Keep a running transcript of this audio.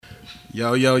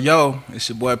Yo, yo, yo. It's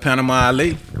your boy Panama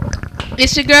Ali.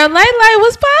 It's your girl Lay Lay.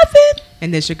 What's poppin'?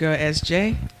 And this your girl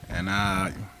SJ.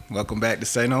 And welcome back to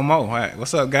Say No More. All right,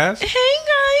 what's up, guys? Hey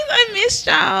guys, I missed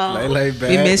y'all. Lay back.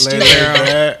 We missed you, Lay girl.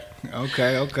 back.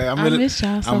 Okay. I missed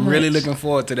y'all so I'm really much. looking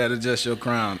forward to that Adjust Your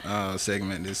Crown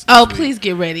segment this Oh, week. please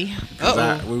get ready.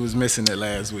 'Cause we was missing it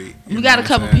last week. You We know got a what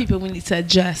couple I'm saying? people we need to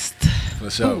adjust. For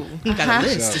sure. Ooh, we got Uh-huh. a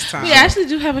list this time. We actually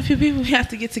do have a few people we have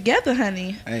to get together,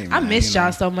 honey. Hey, I man, missed you know.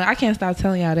 y'all so much. I can't stop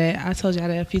telling y'all that. I told y'all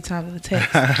that a few times in the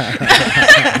text.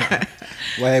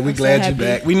 Well, hey, we I'm so glad you happy.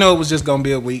 back. We know it was just gonna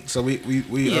be a week, so we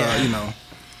Yeah.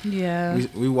 Yeah.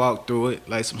 we walked through it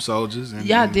like some soldiers and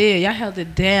Y'all did. Y'all held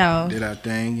it down. did our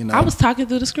thing, you know. I was talking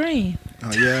through the screen.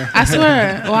 Oh yeah. I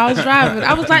swear. While I was driving.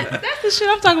 I was like, that's the shit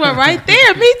I'm talking about right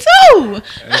there. Me too.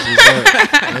 That's what's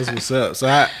up. That's what's up. So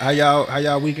how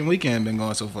y'all weekend been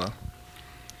going so far?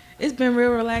 It's been real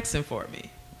relaxing for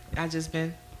me. I just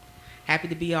been happy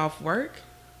to be off work,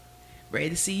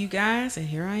 ready to see you guys, and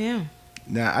here I am.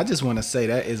 Now I just want to say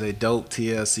that is a dope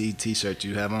TLC T-shirt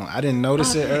you have on. I didn't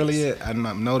notice Oh, it thanks. earlier.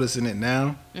 I'm noticing it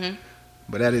now. Mhm.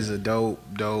 But that is a dope.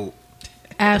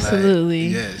 Absolutely.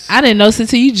 yes. I didn't notice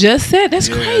until you just said. That's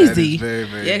Yeah, that crazy. is very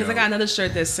very. Yeah, because I dope. got another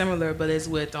shirt that's similar, but it's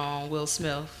with Will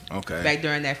Smith Okay. back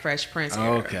during that Fresh Prince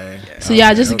era. Okay. Yeah. So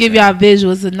y'all, just to give y'all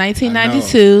visuals, in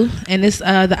 1992, and it's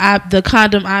the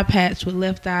condom eye patch with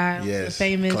left eye, Yes.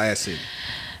 famous, Classic.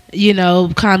 you know,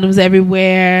 condoms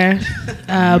everywhere.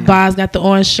 Boz got the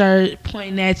orange shirt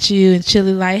pointing at you and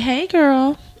Chili like, "Hey,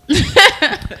 girl."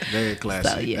 Very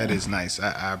classic. So, yeah. That is nice.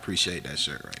 I appreciate that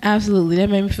shirt right Absolutely, that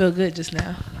made me feel good just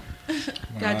now.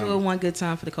 Gotta do it one good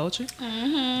time for the culture.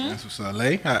 there. That's what's up.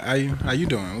 Lay, how you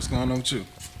doing? What's going on with you?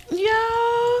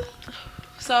 Yo,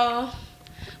 so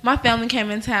my family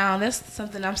came in town. That's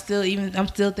something I'm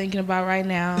still thinking about right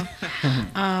now.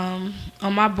 On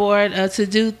my board, to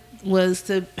do was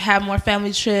to have more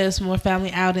family trips, more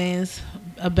family outings,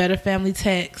 a better family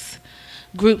text,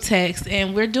 group text,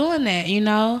 and we're doing that. You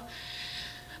know,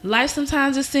 life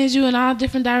sometimes just sends you in all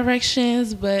different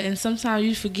directions, and sometimes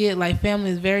you forget like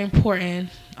family is very important.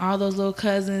 All those little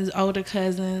cousins, older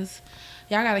cousins.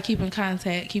 Y'all gotta keep in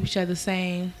contact, keep each other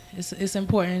sane. It's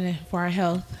important for our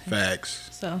health. Facts.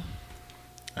 So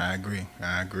I agree.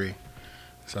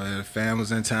 So the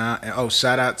family's in town. And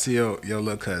shout out to your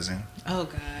little cousin. Oh,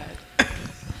 God.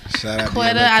 Shout out to your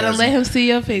Quetta, little I don't cousin. let him see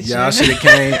your picture. Y'all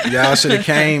should have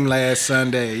came last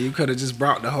Sunday. You could have just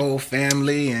brought the whole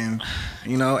family and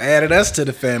added us to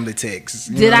the family text.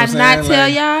 You Did know I what I'm not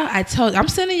saying? tell y'all? I'm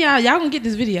sending y'all. Y'all gonna get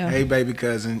this video. Hey, baby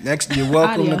cousin. You're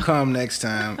welcome Audio. to come next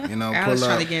time. I Pull was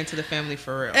trying up. to get into the family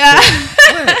for real.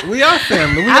 What? We all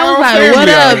family. We I all was like, family "What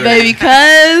up, already. baby?"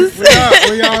 Cuz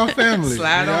We all family.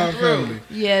 Slide we all on through. family.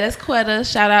 yeah, that's Quetta.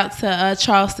 Shout out to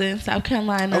Charleston, South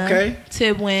Carolina. Okay.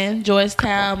 Tidwin,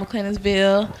 Georgetown,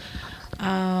 McClellinsville,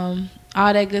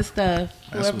 all that good stuff.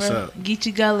 That's what's up.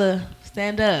 Geechee Gullah,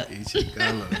 stand up.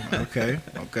 Okay.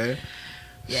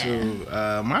 Yeah.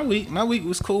 So my week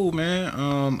was cool,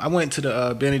 man. I went to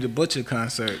the Benny the Butcher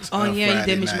concerts. Oh, yeah, you Friday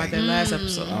did mention night. about that last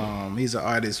episode. He's an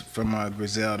artist from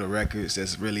Griselda Records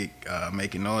that's really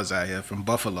making noise out here from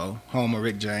Buffalo, home of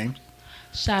Rick James.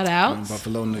 Shout From out.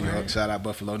 Buffalo, New York. Shout out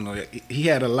Buffalo, New York. He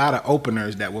had a lot of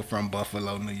openers that were from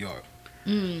Buffalo, New York.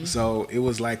 So it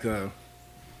was like a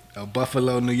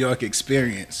Buffalo, New York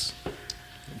experience.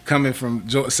 Coming from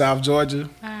South Georgia,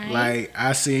 Alright. like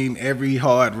I seen every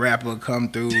hard rapper come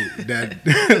through that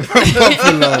from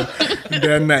Buffalo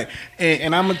that night,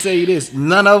 and I'm gonna tell you this: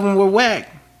 none of them were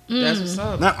whack. That's what's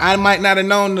up. Now, I might not have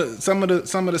known some of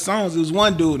the songs. There was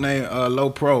one dude named Low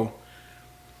Pro.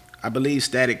 I believe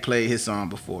Static played his song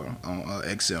before on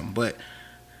XM, but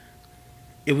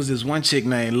it was this one chick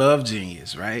named Love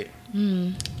Genius, right?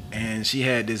 And she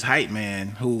had this hype man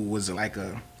who was like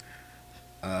a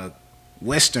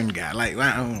Western guy, like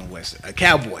I don't know Western, a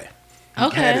cowboy. He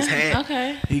had his hat.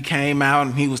 Okay. He came out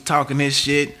and he was talking his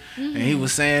shit, and he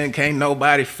was saying, "Can't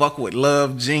nobody fuck with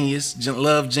Love Genius.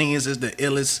 Love Genius is the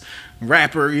illest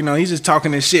rapper." He's just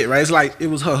talking his shit, right? It's like it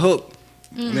was her hook.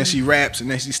 And then she raps, and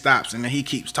then she stops, and then he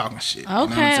keeps talking shit. You know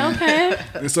what I'm saying? Okay.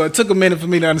 And so it took a minute for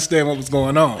me to understand what was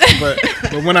going on. But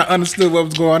when I understood what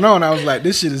was going on, I was like,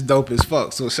 this shit is dope as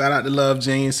fuck. So shout out to Love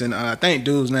Genius. And I think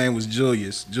dude's name was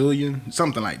Julian,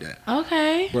 something like that.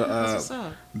 Okay. But That's what's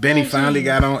up. Benny Love finally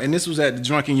Genius. got on. And this was at the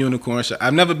Drunken Unicorn show.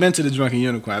 I've never been to the Drunken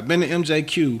Unicorn. I've been to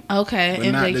MJQ, Okay.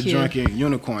 but not the MJQ. Drunken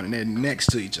Unicorn. And they're next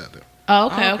to each other. Oh,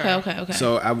 okay. Okay. Okay.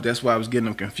 So that's why I was getting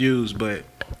them confused. But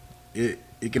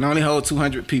it can only hold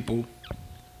 200 people.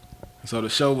 So the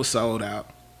show was sold out.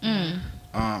 And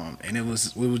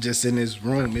we were just in this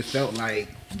room. It felt like,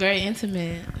 Very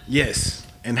intimate. yes,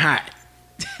 and hot.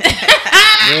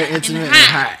 Very intimate and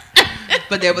hot.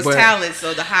 But there was talent,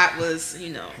 so the hot was,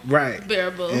 Right.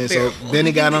 Bearable. And so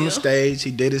Benny got on the stage.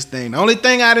 He did his thing. The only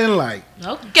thing I didn't like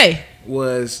Okay.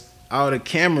 was all the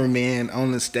cameramen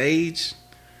on the stage,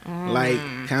 like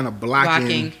kind of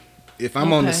blocking. If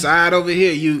I'm on the side over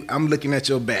here, I'm looking at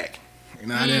your back.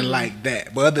 I didn't like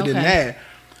that. But other than that,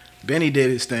 Benny did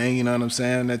his thing. You know what I'm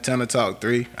saying? That Tenor Talk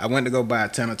 3. I went to go buy a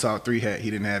Tenor Talk 3 hat. He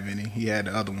didn't have any. He had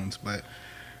the other ones, but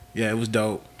yeah, it was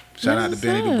dope. Shout out to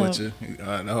Benny the Butcher,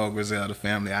 the whole Griselda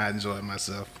family. I enjoyed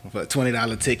myself. For a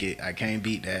 $20 ticket, I can't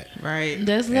beat that. Right.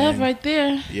 That's love right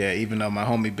there. Yeah, even though my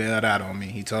homie bailed out on me.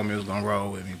 He told me he was going to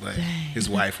roll with me, but his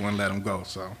wife wouldn't let him go,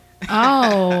 so.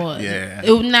 Oh. Yeah.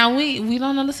 Now, we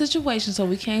don't know the situation, so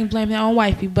we can't blame it on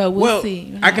wifey, but we'll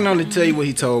see. I can only tell you what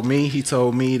he told me. He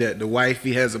told me that the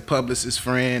wifey has a publicist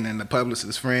friend, and the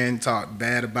publicist friend talked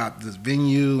bad about this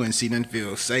venue, and she didn't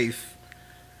feel safe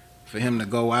for him to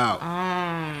go out.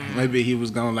 Maybe he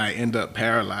was gonna end up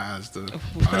paralyzed or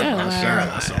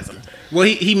shot or something. Well,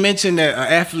 he mentioned that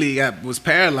an athlete was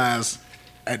paralyzed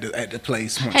at the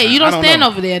place. Hey, you don't stand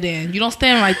over there then. You don't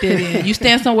stand right there then. You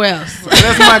stand somewhere else.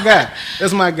 That's my guy.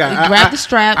 That's my guy. You grab the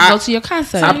strap, go to your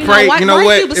concert. I pray. You know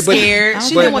what? She was scared.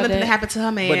 She didn't want nothing to happen to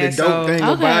her man. But the dope thing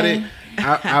about it,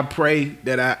 I pray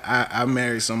that I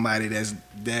marry somebody that's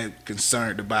that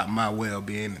concerned about my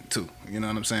well-being too. You know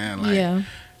what I'm saying? Yeah.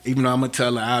 Even though I'm gonna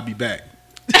tell her I'll be back.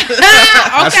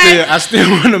 I still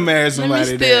want to marry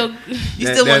somebody want to share.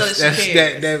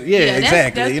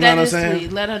 Exactly. You know what I'm saying?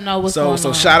 Sweet. Let her know what's going on.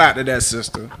 So shout out to that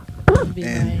sister. But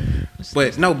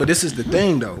this is the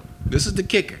thing though. This is the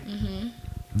kicker. Mm-hmm.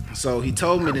 So he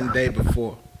told me the day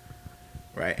before,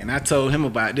 right? And I told him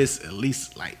about this at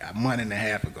least like a month and a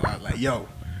half ago. I was like, "Yo,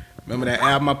 remember that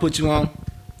album I put you on?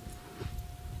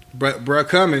 Bruh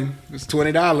coming. It's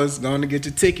 $20. Going to get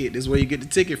your ticket. This is where you get the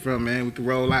ticket from, man. We can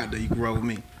roll out there. You can roll with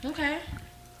me." Okay.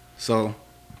 So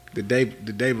the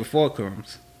day before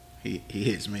comes, he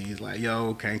hits me. He's like,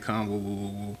 "Yo, can't come." Woo, woo, woo,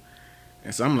 woo.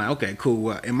 And so I'm like, "Okay, cool."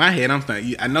 Well, in my head, I'm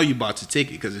thinking, I know you bought your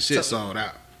ticket because the shit sold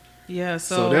out. Yeah.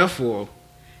 So therefore,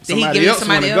 somebody else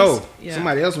want to go. Yeah.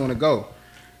 Somebody else want to go.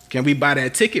 Can we buy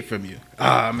that ticket from you?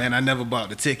 Ah, man, I never bought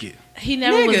the ticket. He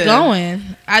never was going.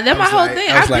 That's my whole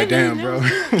thing. I was like, damn, bro.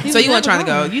 So you weren't trying to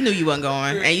go. You knew you wasn't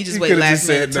going. And you just waited last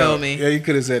minute and told me. Yeah, you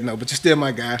could have said no, but you're still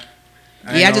my guy.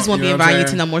 I just won't be inviting you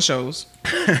to no more shows.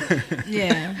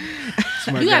 Yeah.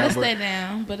 You got to stay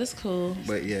down, but it's cool.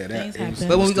 But yeah, things happen.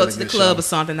 But when we go to the club or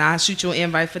something, I'll shoot you an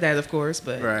invite for that, of course.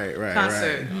 But right.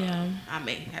 concert, yeah, I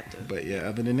may have to. But yeah,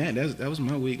 other than that, that was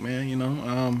my week, man. You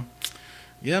know,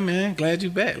 yeah, man. Glad you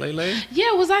back, Lele.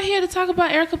 Yeah, was I here to talk about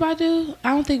Erykah Badu?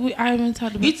 I don't think I even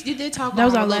talked about. You did talk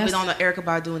about a little bit on the Erykah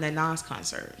Badu and that Nas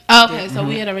concert. Okay, so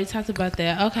we had already talked about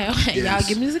that. Okay, yes. Y'all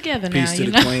get me together now. Peace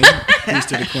to the queen. Peace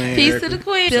to the queen. Peace to the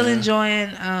queen. Still enjoying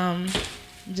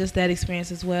just that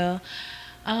experience as well.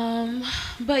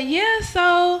 But yeah,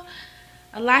 so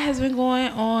a lot has been going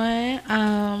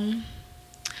on.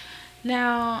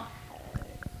 Now.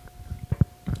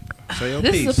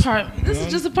 This is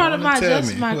just a part of my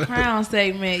crown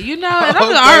segment, you know. And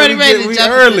I'm already ready to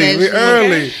jump into that. We're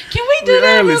early. Can we do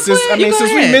that real quick?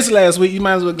 Since we missed last week, you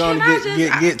might as well go and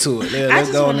get to it. I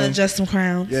just want to adjust some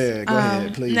crowns. Yeah, go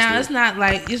ahead, please. Now it's not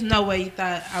like there's no way you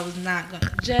thought I was not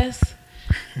gonna just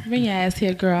bring your ass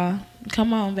here, girl.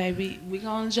 Come on, baby. We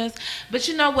gonna adjust. But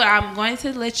you know what? I'm going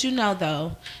to let you know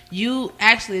though. You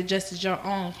actually adjusted your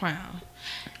own crown,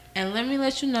 and let me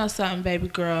let you know something, baby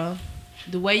girl.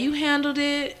 The way you handled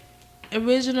it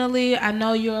originally, I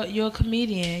know you're a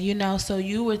comedian, you know, so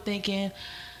you were thinking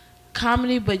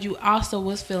comedy, but you also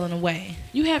was feeling a way.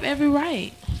 You have every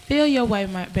right. Feel your way,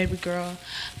 my baby girl,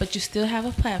 but you still have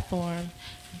a platform.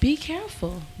 Be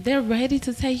careful. They're ready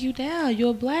to take you down.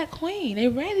 You're a black queen. They're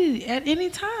ready at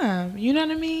any time. You know what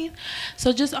I mean?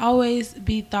 So just always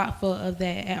be thoughtful of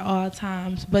that at all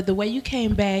times. But the way you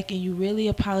came back and you really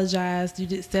apologized, you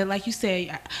just said, like you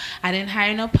said, I didn't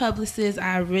hire no publicist.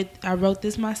 I wrote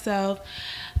this myself.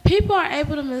 People are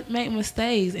able to make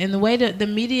mistakes, and the way that the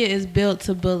media is built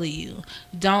to bully you,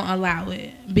 don't allow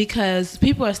it, because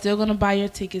people are still going to buy your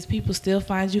tickets. People still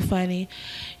find you funny.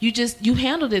 You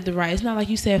handled it the right. It's not like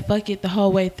you said fuck it the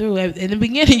whole way through. In the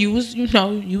beginning, you was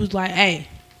like, hey,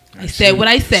 I said what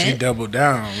I said. She doubled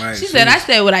down. Like she said, I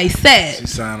said what I said. She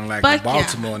sounded like a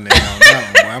Baltimore nigga on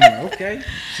that one. I'm like, okay.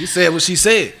 She said what she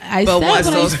said. But once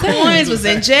those coins was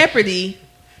in jeopardy,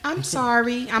 I'm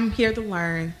sorry. I'm here to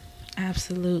learn.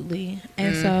 Absolutely.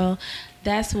 And so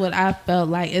that's what I felt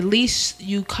like. At least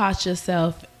you caught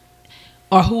yourself,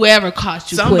 or whoever caught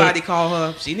you. Somebody called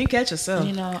her. She didn't catch herself.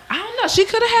 You know, I don't know. She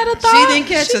could have had a thought. She didn't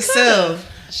catch herself.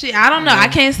 I don't know. I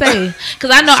can't say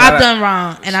because I know Shout I've out. done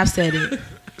wrong and I've said it.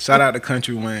 Shout out to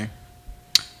Country Wayne.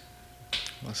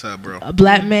 What's up, bro? A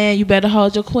black man, you better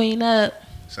hold your queen up.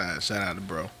 Shout out to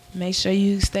bro. Make sure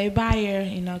you stay by her.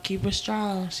 You know, keep her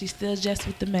strong. She's still just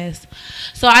with the mess.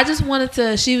 So I just wanted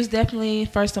to. She was definitely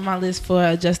first on my list for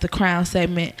Adjust the Crown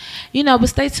segment. You know, but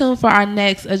stay tuned for our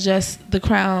next Adjust the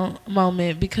Crown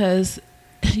moment because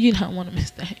you don't want to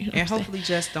miss that. You know And what I'm hopefully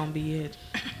just don't be it.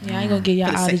 saying? Yeah, I ain't gonna get y'all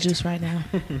For the all the sake of juice right now.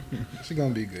 She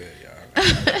gonna be good,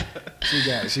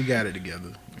 y'all. She got it together.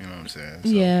 You know what I'm saying? So,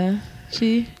 Yeah,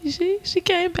 she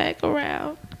came back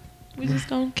around. We just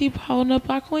gonna keep holding up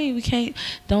our queen. We can't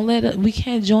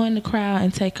join the crowd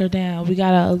and take her down. We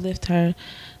gotta lift her.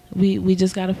 We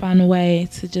just gotta find a way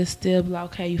to just still be like,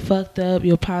 okay, you fucked up,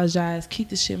 you apologize, keep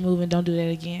the shit moving, don't do that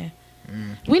again.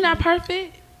 We not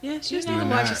perfect. Yeah, you You still know?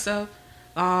 watch yourself.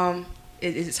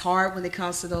 It's hard when it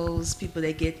comes to those people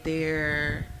that get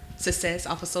their success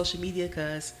off of social media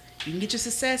because you can get your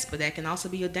success, but that can also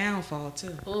be your downfall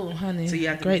too. Oh, honey, So you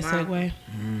have to great be mindful. segue.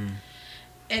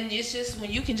 And it's just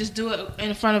when you can just do it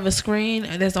in front of a screen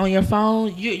that's on your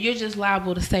phone, you're just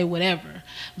liable to say whatever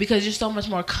because you're so much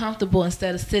more comfortable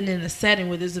instead of sitting in a setting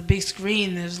where there's a big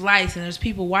screen, there's lights, and there's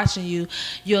people watching you.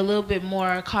 You're a little bit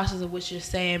more cautious of what you're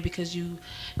saying because you're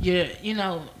you're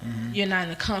not in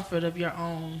the comfort of your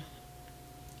own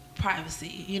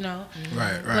privacy, you know.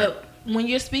 Right. But when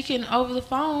you're speaking over the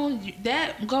phone,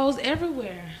 that goes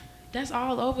everywhere. That's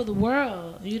all over the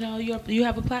world. You know, you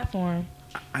have a platform.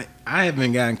 I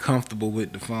haven't gotten comfortable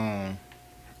with the phone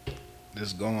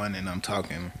just going and I'm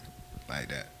talking like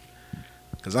that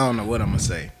because I don't know what I'm gonna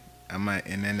say. I might,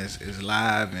 and then it's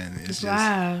live and it's just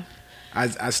live.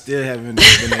 I still haven't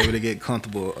been able to get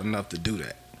comfortable enough to do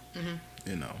that.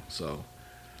 You know, so.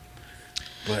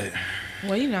 But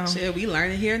Well, you know, Shit, we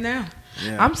learning here now.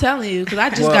 yeah, I'm telling you because I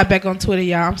just Well- got back on Twitter,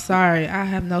 y'all. I'm sorry, I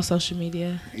have no social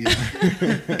media. yeah.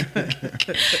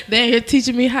 They're here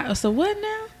teaching me how. So what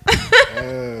now?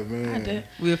 Oh I man. did.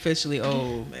 We officially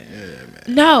old, man. Yeah, man.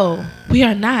 No, we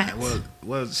are not.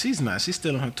 Well, she's not. She's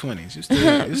still in her 20s. You're still.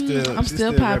 I'm she's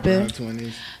still repping popping. her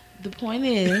 20s. The point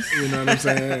is, You know what I'm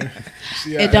saying?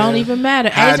 She it out don't here even matter.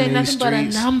 Age hiding ain't in these nothing but a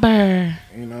streets. number.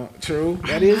 You know, true. Our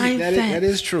That is mindset. that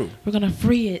is true. We're gonna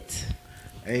free it.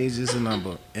 Age is a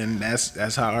number, and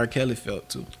that's how R. Kelly felt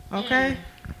too. Okay.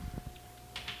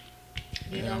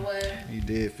 You know what? He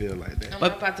did feel like that. I'm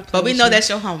about to play But we with know you. that's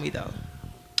your homie though.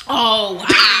 Oh wow! Wow!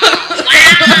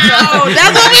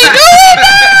 That's what we doing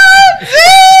now.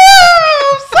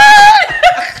 Damn,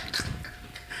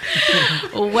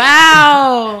 son.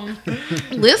 Wow!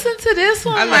 Listen to this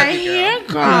one I love right it, here,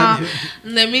 girl.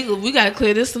 girl. We gotta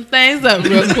clear this some things up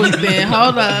real quick. Then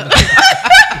hold up.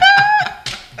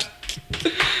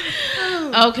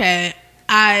 Okay,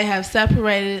 I have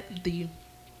separated the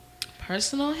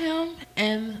personal him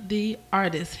and the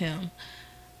artist him.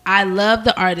 I love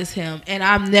the artist him, and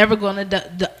I'm never gonna.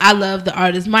 I love the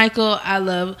artist Michael. I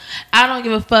don't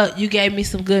give a fuck. You gave me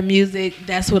some good music.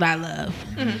 That's what I love.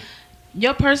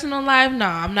 Your personal life, no,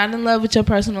 I'm not in love with your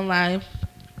personal life.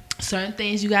 Certain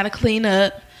things you gotta clean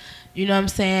up. You know what I'm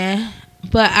saying?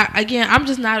 But I'm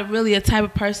just not really a type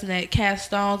of person that casts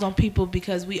stones on people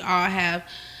because we all have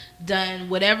done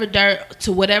whatever dirt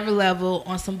to whatever level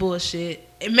on some bullshit.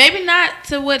 And maybe not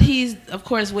to what he's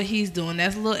doing.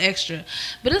 That's a little extra.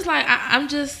 But it's like I'm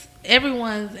just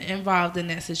everyone's involved in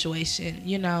that situation,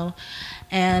 you know.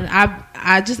 And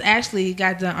I just actually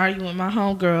got done arguing with my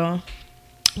homegirl.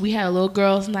 We had a little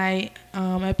girls' night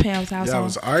at Pam's house. Y'all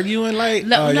was arguing like?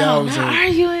 No, y'all was not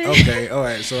arguing. Okay, all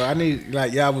right. So I need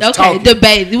like y'all was Okay, talking.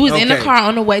 debate. We was in the Okay. car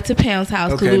on the way to Pam's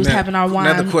house because we was now, having our wine.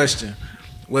 Another question: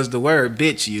 was the word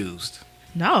 "bitch" used?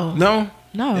 No, No.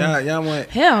 no, Y'all went.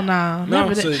 hell no. No,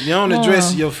 Never so did. you don't No.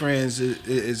 address your friends.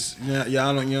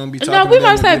 Y'all don't be talking. No, we to them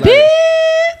might say and be bitch. like-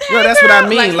 hey, No, that's what I girl,"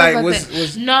 mean. Like, stuff was- that.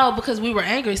 was- no, because we were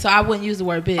angry, so I wouldn't use the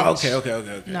word bitch.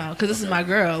 Okay. No, because this is my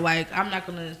girl. Like, I'm not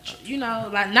gonna,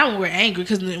 like not when we're angry.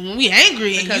 Because when we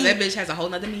angry, and Because you, that bitch has a whole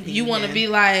nother meaning. you want to man. be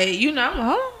like, I'm like,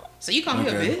 hold on. So you call me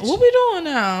a Okay. bitch? What we doing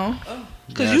now?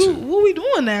 Because Gotcha. what we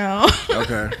doing now?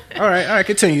 Okay. All right.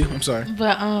 Continue. I'm sorry.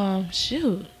 But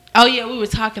shoot. Oh yeah, we were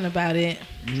talking about it,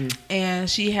 and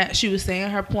she was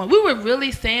saying her point. We were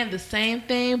really saying the same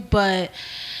thing, but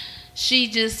she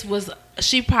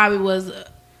probably was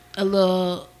a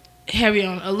little heavy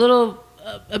on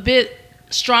a bit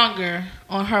stronger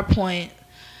on her point,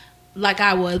 like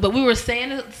I was. But we were saying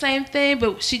the same thing,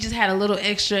 but she just had a little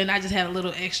extra, and I just had a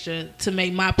little extra to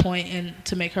make my point and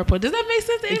to make her point. Does that make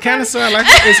sense to It kind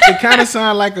anybody? of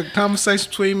sound like a conversation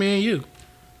between me and you.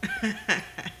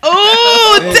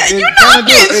 Oh, It you know kinda I'm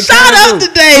do. getting It shot kinda up do.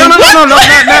 today. No, not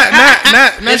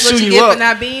That's what shooting you you get up. for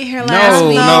not being here last No,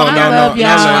 week. no, I love y'all.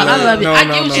 no, I love you. no, I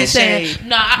no, get what no. you're saying. Shade.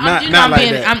 No, I'm Not, you know not I'm like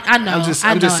being. that. I know. I'm just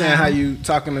I saying know. how you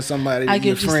talking to somebody, I get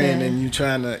your what you're friend, saying. and you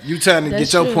trying to That's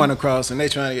get your true. point across, and they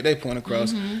trying to get their point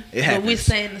across. It happens. But we're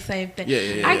saying the same thing.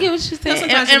 Yeah. I get what you're saying.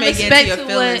 Sometimes And you may get respect into your to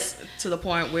feelings what. to the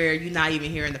point where you're not even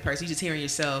hearing the person. You're just hearing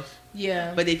yourself.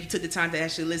 Yeah. But if you took the time to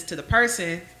actually listen to the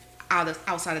person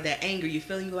outside of that anger you're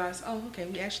feeling, you realize, oh, okay,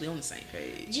 we actually on the same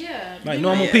page. Yeah. Like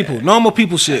you're normal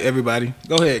people shit. Everybody,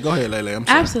 go ahead, Lele. I'm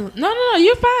sorry. Absolutely. No,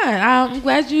 you're fine. I'm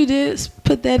glad you did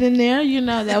put that in there. You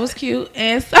know, that was cute.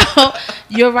 And so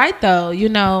you're right though. You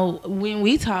know, when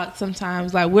we talk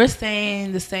sometimes, like we're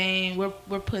saying the same,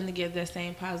 we're putting together that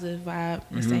same positive vibe,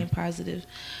 the same positive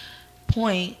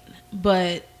point,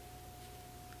 but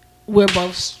we're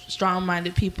both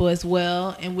strong-minded people as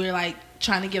well, and we're like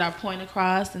trying to get our point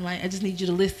across, and like I just need you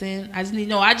to listen. I just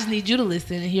need you to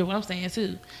listen and hear what I'm saying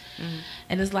too.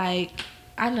 And it's like,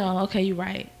 I know, okay, you're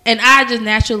right. And I just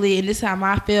naturally, and this is how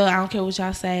I feel, I don't care what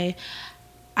y'all say,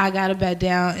 I gotta back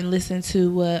down and listen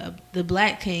to what the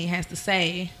Black King has to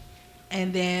say,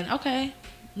 and then okay,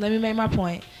 let me make my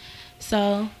point.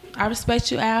 So I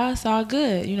respect you, Al. It's all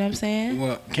good. You know what I'm saying?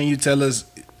 Well, can you tell us?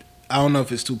 I don't know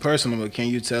if it's too personal, but can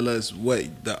you tell us what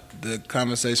the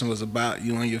conversation was about?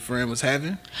 You and your friend was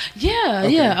having?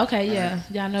 Yeah, Okay. yeah.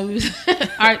 Y'all know we was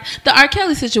the R.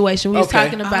 Kelly situation. We was Okay.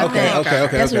 talking about Okay, that.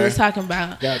 okay. That's what we was talking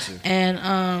about. Gotcha.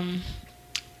 And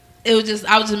it was just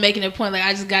I was just making a point. Like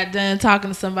I just got done talking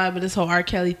to somebody, but this whole R.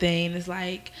 Kelly thing is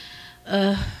like,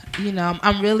 you know,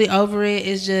 I'm really over it.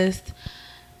 It's just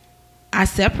I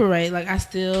separate. Like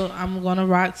I'm gonna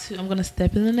rock to. I'm gonna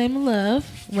step in the name of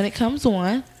love when it comes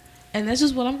on, and that's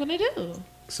just what I'm gonna do.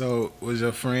 So was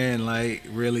your friend like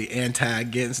really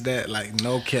against that? Like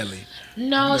no Kelly?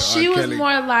 No, The she R. was Kelly.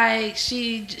 more like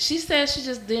she said she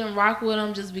just didn't rock with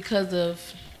him just because of.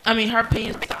 I mean, her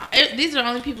opinions. These are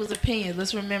only people's opinions.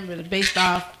 Let's remember, based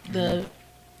off the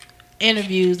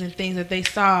interviews and things that they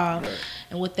saw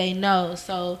and what they know.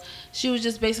 So she was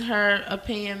just basing her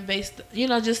opinion based, you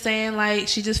know, just saying like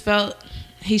she just felt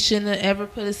he shouldn't have ever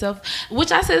put himself.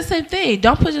 Which I said the same thing.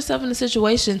 Don't put yourself in a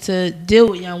situation to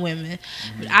deal with young women.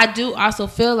 But I do also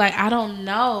feel like I don't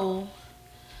know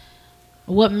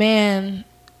what man.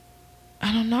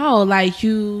 I don't know. Like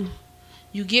you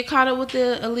get caught up with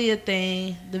the Aaliyah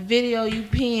thing, the video you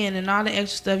peeing and all the extra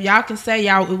stuff. Y'all can say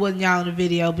it wasn't y'all in the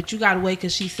video, but you gotta wait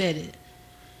because she said it.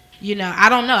 You know, I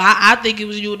don't know. I think it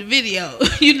was you in the video.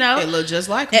 You know, It looked just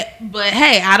like it. but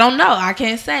hey, I don't know. I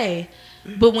can't say.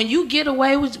 But when you get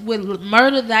away with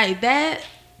murder like that,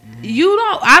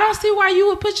 I don't see why you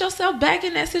would put yourself back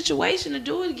in that situation to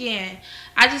do it again.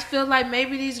 I just feel like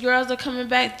maybe these girls are coming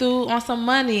back through on some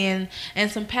money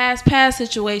and some past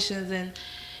situations, and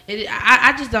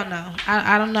I just don't know.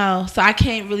 I don't know. So I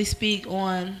can't really speak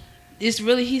on. It's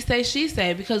really he say she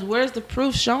say, because where's the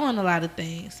proof showing a lot of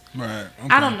things? Right.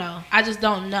 I don't know. I just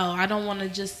don't know. I don't want to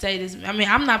just say this. I mean,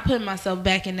 I'm not putting myself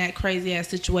back in that crazy ass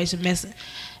situation messing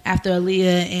after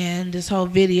Aaliyah and this whole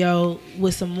video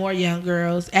with some more young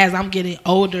girls as I'm getting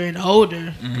older and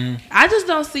older. I just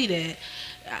don't see that.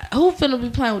 Who finna be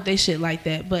playing with they shit like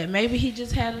that? But maybe he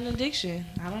just had an addiction.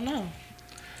 I don't know.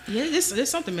 Yeah,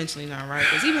 there's something mentally not right.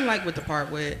 Because even like with the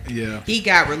part where Yeah. he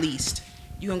got released,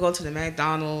 you gonna go to the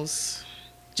McDonald's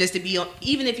just to be on,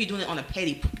 even if you're doing it on a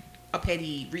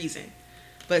petty reason,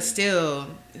 but still,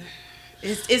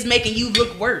 it's making you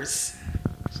look worse.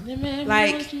 Man,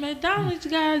 Like- McDonald's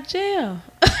got out of jail.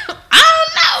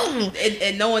 I don't know.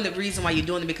 And knowing the reason why you're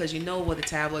doing it, because you know what the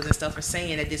tabloids and stuff are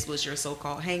saying, that this was your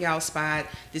so-called hangout spot.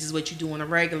 This is what you do on a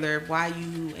regular. Why are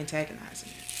you antagonizing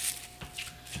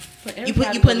it? You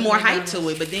put more hype to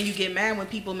it, but then you get mad when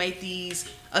people make these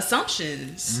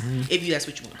assumptions, if that's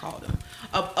what you want to call them,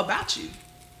 about you.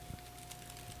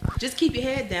 Just keep your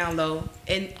head down low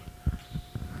and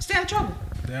stay out of trouble.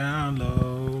 Down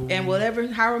low. And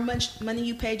however much money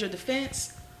you paid your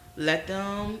defense, let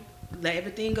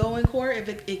everything go in court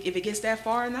if it gets that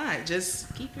far or not.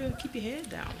 Just keep your head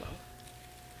down low.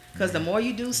 Because the more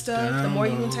you do stuff, the more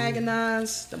you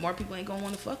antagonize, the more people ain't gonna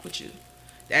want to fuck with you.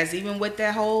 That's even with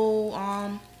that whole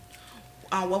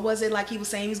what was it, like he was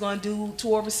saying he was gonna do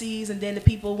tour overseas, and then the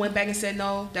people went back and said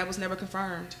no, that was never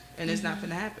confirmed, and it's not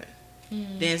gonna happen.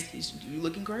 Then you're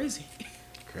looking crazy.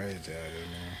 Crazy out here,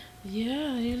 man.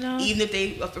 Yeah, you know. Even if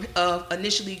they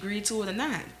initially agreed to it or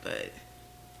not, but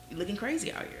you're looking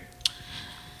crazy out here.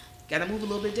 Gotta move a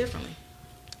little bit differently.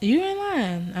 You're in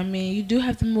line. I mean, you do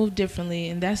have to move differently,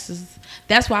 and that's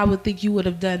why I would think you would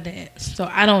have done that. So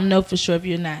I don't know for sure if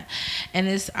you're not. And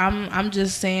I'm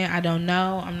just saying I don't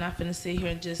know. I'm not gonna sit here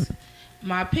and just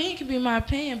My opinion can be my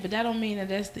opinion, but that don't mean that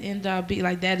that's the end all be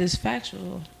like that is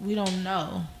factual. We don't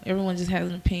know. Everyone just has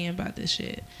an opinion about this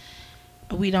shit.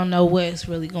 We don't know what's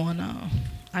really going on.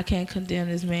 I can't condemn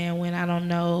this man when I don't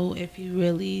know if he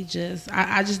really just.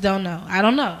 I just don't know. I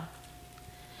don't know.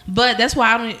 But that's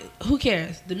why I don't. Who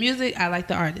cares? The music, I like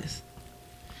the artist.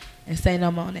 And say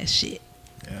no more on that shit.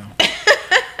 Yeah.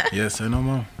 Yeah, say no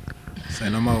more. Say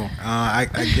no more. I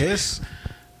guess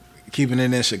keeping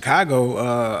it in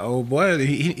Chicago, old boy,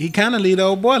 he kind of lead the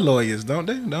old boy lawyers, don't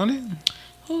he?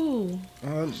 Who?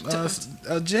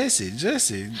 Jesse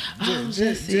Jesse.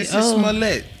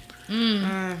 Smollett.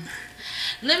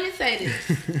 Let me say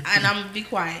this, and I'm gonna be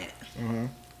quiet. Uh-huh.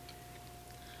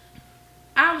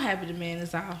 I'm happy the man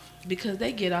is off because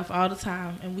they get off all the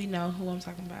time, and we know who I'm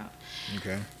talking about.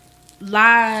 Okay.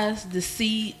 Lies,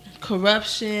 deceit,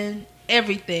 corruption,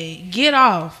 everything. Get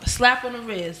off. Slap on the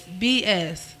wrist.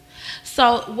 BS.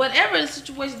 So whatever the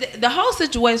situation, the whole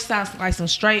situation sounds like some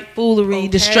straight foolery,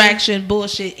 distraction,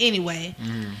 bullshit. Anyway,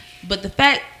 but the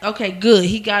fact, okay, good,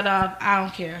 he got off. I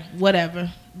don't care.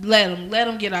 Whatever. Let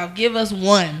him get off. Give us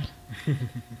one.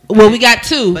 Well, we got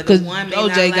two because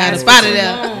OJ got us out of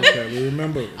there. Okay, we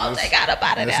remember. OJ got up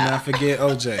out of there. Let's not forget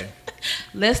OJ.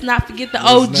 Let's not forget the Let's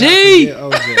OG.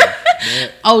 not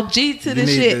forget OJ. OG to the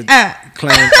shit.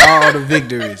 Claim all the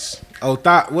victories.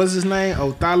 What's his name?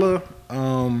 Othello.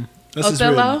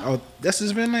 Othello? That's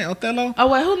his real name. Othello. Oh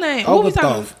wait, who name? Who we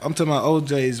talking? Oberthoff. I'm talking about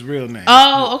OJ's real name.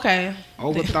 Oh, okay.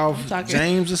 Oberthoff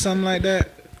James or something like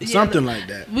that. Something like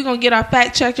that. We're gonna get our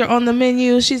fact checker on the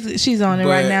menu. She's on it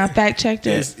right now. Fact checked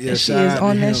it. Yeah, she is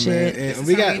on that shit. And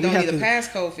we don't need a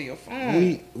passcode for your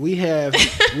phone. We have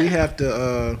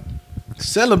to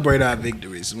celebrate our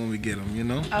victories when we get them. You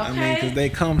know. Okay. I mean, because they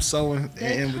come so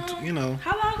in you know.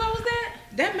 How long ago was that?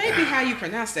 That may be how you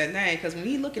pronounce that name, because when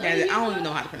you looking at it, I don't even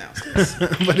know how to pronounce this.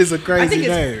 But it's a crazy I think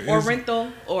name. it's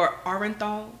Orenthal or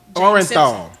Orenthal.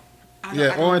 Orenthal.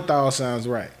 Yeah, Orenthal sounds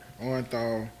right.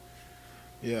 Orenthal.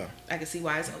 Yeah. I can see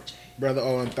why it's OJ. Brother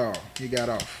Orenthal. He got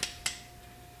off.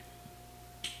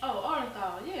 Oh,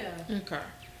 Orenthal, yeah. Okay.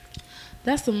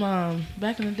 That's the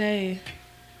back in the day.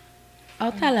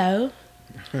 Othello.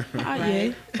 Oh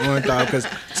yeah. Orenthal, because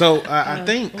I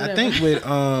think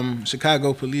with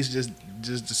Chicago police just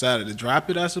decided to drop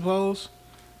it. I suppose.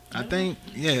 I think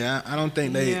I don't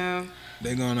think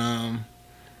they're gonna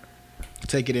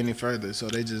take it any further, so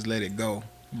they just let it go.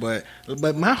 But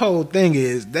my whole thing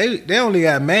is they only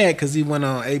got mad because he went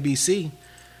on ABC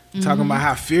talking about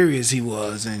how furious he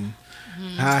was and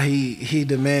how he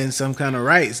demands some kind of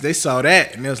rights. They saw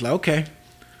that and they was like, okay.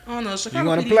 I don't know.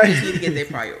 Chicago PD need to get their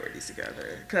priorities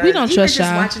together. We don't trust y'all.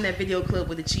 Just watching that video clip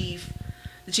with the chief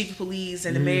of police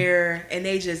and the mayor, and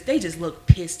they just look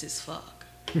pissed as fuck.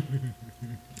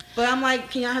 But I'm like,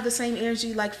 can y'all have the same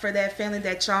energy like for that family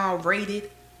that y'all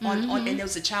raided on and there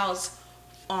was a child's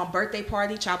birthday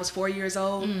party. Child was 4 years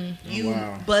old. You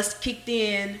bust kicked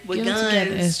in with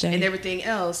guns together, and everything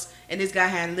else, and this guy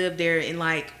hadn't lived there in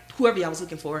like whoever y'all was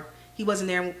looking for. He wasn't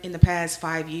there in the past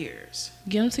 5 years.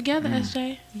 Get them together,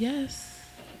 SJ. Yes.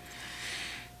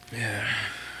 Yeah.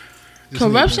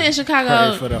 Corruption in Chicago.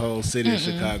 Pray for the whole city of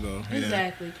Chicago. Yeah.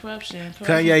 Exactly. Corruption.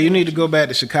 Kanye, you need to go back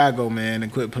to Chicago, man,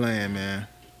 and quit playing, man.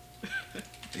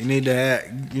 You need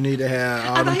to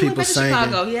have all them people singing.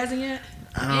 Chicago. He hasn't yet.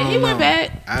 He went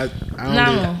back. I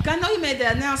know he made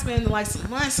that announcement like some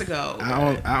months ago.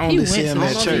 I only see him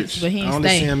at church. But he I only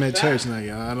see him at church now,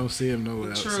 y'all. I don't see him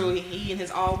nowhere else. True, he in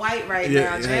his all white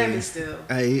now, jamming still.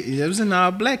 Hey, it was in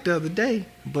all black the other day,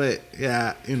 but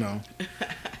yeah, you know,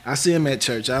 I see him at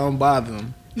church. I don't bother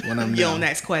him when I'm you don't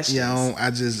ask questions. Yeah,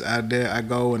 I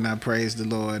go and I praise the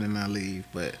Lord and I leave.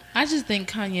 But I just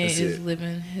think Kanye is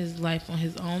living his life on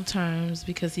his own terms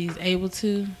because he's able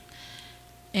to.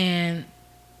 And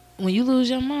when you lose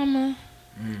your mama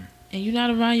and you're not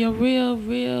around your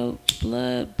real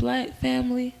blood black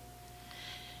family,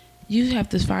 you have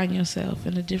to find yourself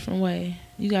in a different way.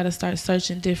 You got to start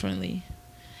searching differently.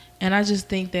 And I just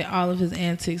think that all of his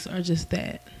antics are just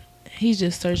that. He's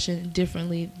just searching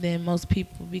differently than most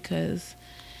people because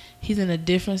he's in a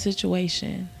different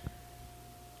situation.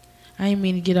 I ain't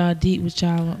mean to get all deep with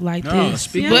y'all like this.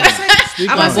 Speak but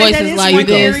my voice is like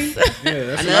this.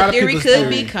 Another theory could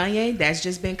be Kanye. That's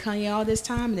just been Kanye all this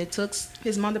time, and it took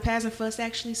his mother passing for us to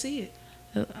actually see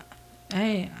it.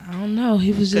 Hey, I don't know.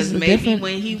 He was just maybe different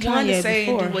when he wanted to say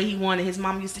and do what he wanted, his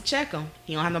mom used to check him.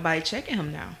 He don't have nobody checking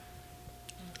him now.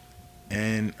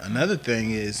 And another thing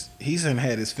is, he's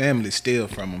had his family steal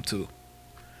from him too.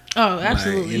 Oh,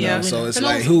 absolutely. Like, yeah. So it's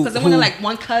like who? Because I went to like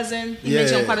one cousin. He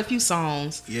mentioned on quite a few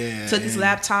songs. Yeah. Took his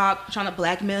laptop, trying to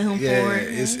blackmail him for it.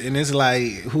 It's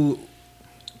like who?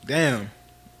 Damn.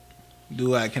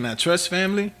 Can I trust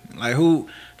family? Like who?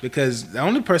 Because the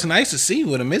only person I used to see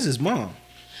with him is his mom.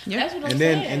 Yeah, that's what I'm And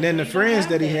saying. then the You friends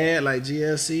don't that he have had, like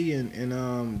GLC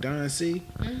and Don C,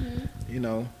 Mm-hmm. you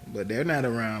know, but they're not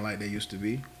around like they used to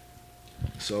be.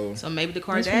 So So maybe the That's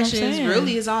what I'm Kardashians saying.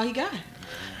 really is all he got.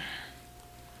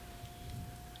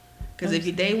 Because if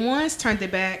your day ones turned their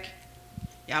back,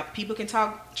 y'all people can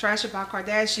talk trash about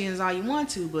Kardashians all you want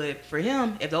to, but for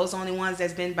him, if those only ones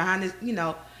that's been behind his,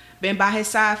 been by his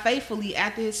side faithfully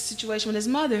after his situation with his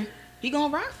mother, he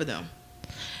gonna ride for them.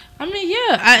 I mean,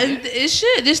 yeah, it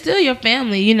should. It's still your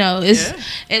family, you know. It's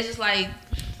just like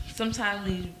sometimes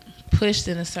we pushed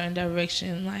in a certain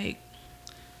direction, like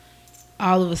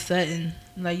all of a sudden,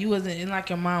 like you wasn't, and like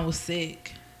your mom was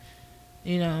sick,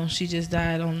 you know, she just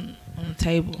died on the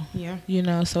table, Yeah. you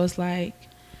know. So it's like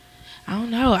I don't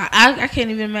know. I can't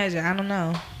even imagine. I don't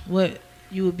know what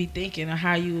you would be thinking or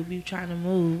how you would be trying to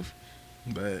move.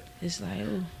 but It's like,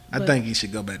 ooh, I but- think he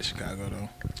should go back to Chicago though.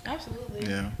 absolutely.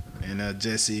 Yeah, and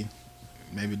Jesse,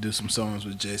 maybe do some songs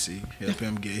with Jesse, help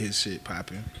him get his shit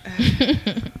popping.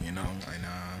 You know, and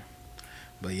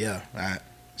but yeah,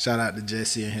 shout out to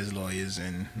Jesse and his lawyers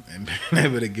and being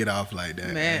able to get off like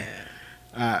that.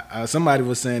 Man. Somebody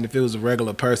was saying if it was a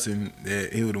regular person,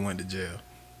 that he would have went to jail.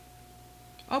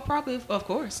 Oh, probably, of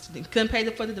course. They couldn't pay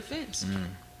for the defense.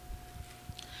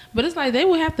 But it's like they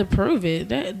would have to prove it.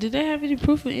 Did they have any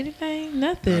proof of anything?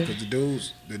 Nothing. Because the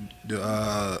dudes,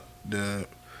 the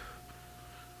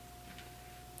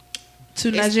Two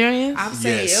It's- Nigerians. I'm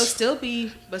saying Yes. it'll still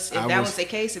be, but if I that was- was the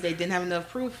case, if they didn't have enough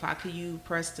proof, how could you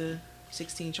press the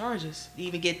 16 charges to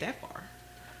even get that far?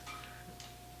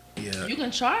 yeah. You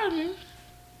can charge me,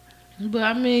 but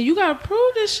I mean, you gotta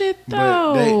prove this shit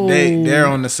But though. they're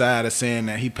on the side of saying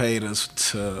that he paid us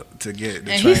to get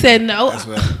the And training. he said no. That's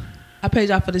what, I paid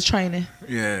y'all for this training.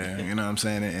 yeah, you know what I'm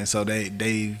saying? And so they're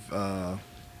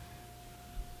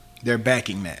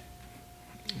backing that.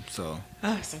 So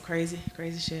Some crazy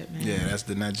shit, man. yeah, that's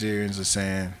the Nigerians are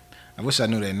saying. I wish I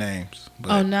knew their names,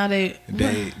 but Oh, now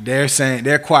they're saying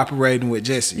they're cooperating with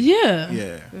Jesse. yeah.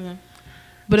 Yeah.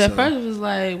 But at So- first it was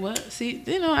like, what? See,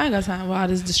 you know, I ain't got time for all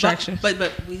this distraction. But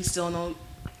we still know,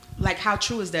 like, how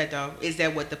true is that though? Is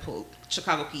that what the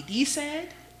Chicago PD said,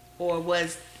 or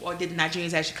did the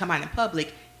Nigerians actually come out in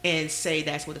public and say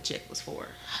that's what the check was for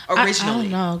originally? I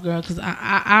don't know, girl, because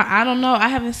I don't know. I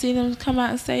haven't seen them come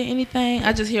out and say anything.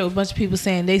 I just hear a bunch of people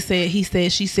saying they said, he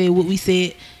said, she said, what we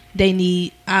said. They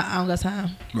need. I don't got time.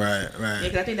 Right. Yeah,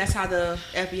 because I think that's how the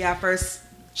FBI first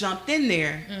jumped in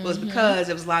there, was because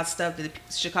there was a lot of stuff that the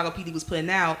Chicago PD was putting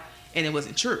out and it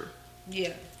wasn't true.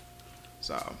 Yeah.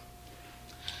 So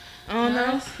I don't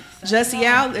know. Jesse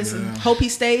out. Listen, hope he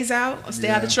stays out. Stay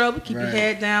out of trouble. Keep your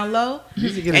head down low. He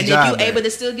should get And his if job you're back. able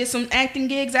to still get some acting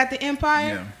gigs at the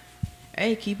Empire, Yeah.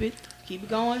 hey, keep it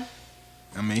going.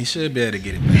 I mean, he should be able to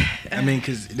get it back. I mean,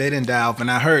 because they didn't die off, and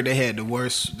I heard they had the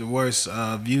worst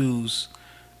views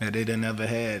that they done ever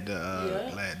had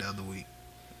the other week.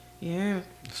 Yeah.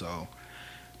 So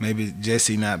maybe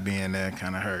Jesse not being there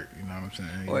kind of hurt. You know what I'm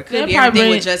saying? Or it They'll could be probably everything bring-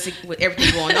 with Jesse, with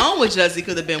everything going on with Jesse,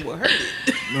 could have been what hurt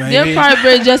it. They'll Maybe. probably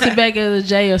bring Jesse back as a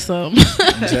J or something.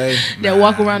 Jay, That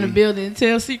walk around the building and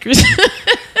tell secrets.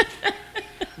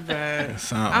 But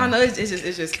something. I don't know.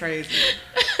 It's just crazy.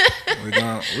 We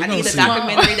gonna I need a see.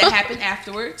 documentary that happened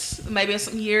afterwards, maybe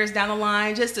some years down the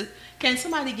line, just to. Can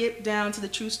somebody get down to the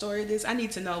true story of this? I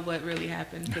need to know what really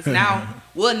happened, because now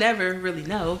we'll never really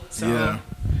know. So Yeah.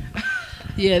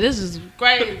 Yeah, this is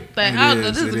great. Like, It I don't know,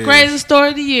 is, this is it the is. craziest story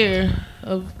of the year.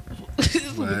 This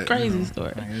is a But, crazy you know,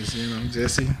 story. I guess,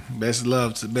 Jesse, best of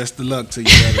luck to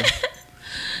you, brother.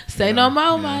 Say no more,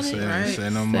 Yeah, man. say, Right. say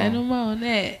no Say more. no more on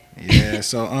that. Yeah.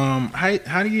 So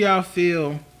how do y'all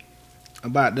feel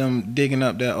about them digging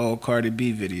up that old Cardi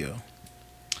B video?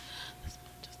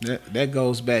 That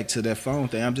goes back to that phone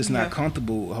thing. I'm just Yeah. not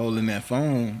comfortable holding that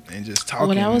phone and just talking.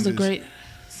 Well, that was a and just- great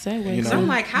segue. You know, So I'm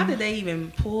like, how did they even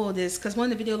pull this? Because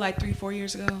wasn't the video like 3-4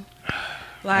 years ago?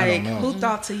 Like, know. who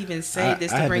thought to even save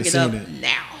this to I bring it haven't up seen it. now?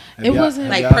 Have It y'all- wasn't-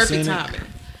 have Like, y'all perfect seen it? timing.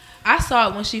 I saw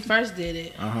it when she first did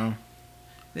it.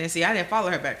 Then see, I didn't follow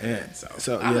her back Yeah. then. So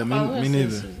So I yeah, follow her me since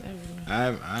neither. she was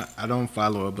everywhere. I don't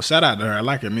follow her, but shout out to her. I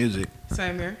like her music.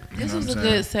 same here. You This know was a what I'm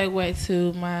good segue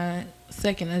to my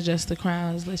second Adjust the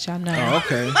Crowns. Let y'all know. Oh,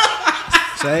 okay.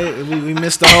 Say we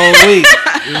missed the whole week.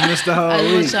 We missed the whole I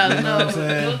week. want y'all to You know know. what I'm It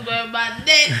saying? was about my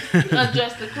next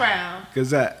Adjust the Crown.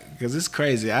 Cause it's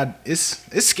crazy.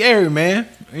 It's scary, man.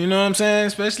 You know what I'm saying?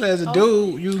 Especially as a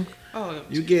dude,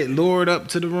 you get lured up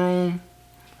to the room.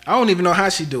 I don't even know how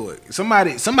she do it.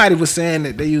 Somebody was saying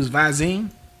that they use Visine.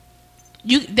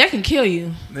 That can kill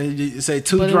you. Then you say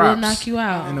 2 but drops. It will knock you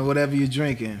out. And whatever you're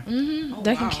drinking.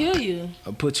 That can kill you.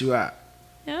 Or put you out.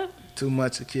 Yep. Too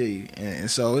much to kill you. And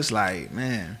so it's like,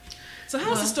 man. So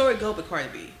how's the story go with Cardi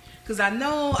B? Because I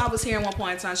know I was hearing one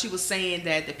point in time she was saying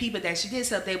that the people that she did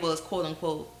set up, they was quote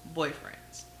unquote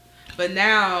boyfriends. But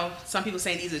now some people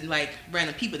saying these are like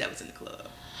random people that was in the club.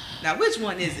 Now which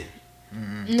one is it?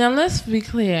 Now let's be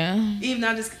clear. Even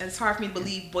though it's hard for me to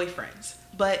believe boyfriends,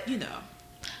 but you know.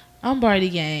 I'm Barty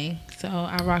Gang, so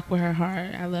I rock with her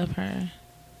hard. I love her.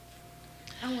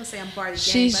 I don't want to say I'm Barty Gang.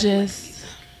 She's just,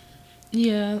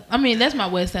 yeah. I mean, that's my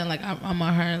way of saying like I'm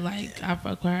on her. Like I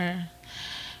fuck with her.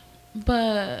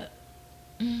 But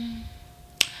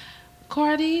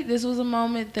Cardi, this was a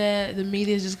moment that the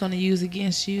media is just gonna use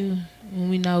against you when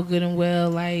we know good and well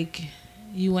like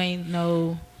you ain't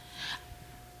no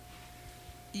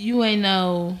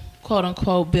quote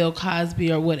unquote Bill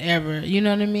Cosby or whatever. You know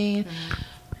what I mean? Mm-hmm.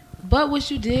 But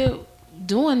what you did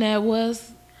doing that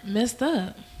was messed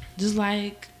up. Just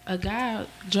like a guy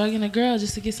drugging a girl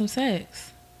just to get some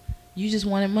sex. You just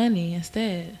wanted money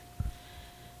instead.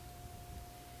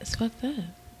 It's fucked up.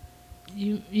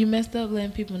 You messed up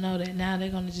letting people know that now they're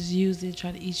going to just use it and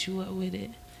try to eat you up with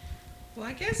it. Well,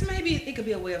 I guess maybe it could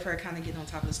be a way of her kind of getting on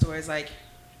top of the story. It's like,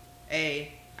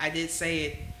 hey, I did say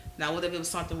it. Now, what if it was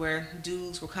something where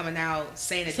dudes were coming out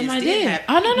saying that Somebody this did happen?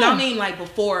 Oh, no. I mean, like,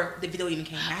 before the video even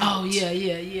came out. Oh, yeah.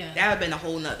 That would have been a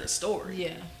whole nother story.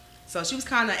 Yeah. So she was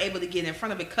kind of able to get in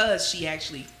front of it because it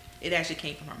actually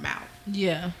came from her mouth.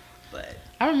 Yeah. But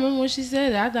I remember when she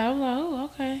said it. I was like, oh,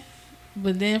 okay.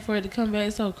 But then for it to come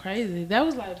back so crazy. That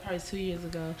was like probably 2 years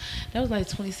ago. That was like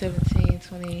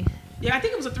 2017, Yeah, I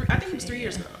think it was 3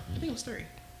 years ago. I think it was 3.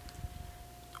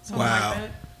 Something wow. like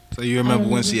that. So you remember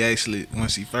when she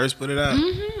first put it out?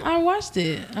 Mm-hmm. I watched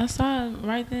it. I saw it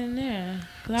right then and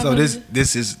there. So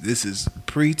this is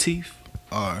pre-teeth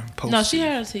or post? No, she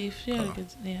had her teeth. She had a good,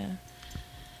 yeah.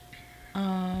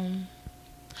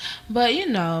 But you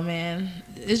know, man,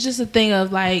 it's just a thing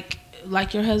of like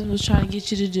your husband was trying to get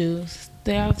you to do.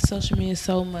 Stay off social media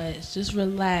so much. Just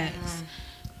relax.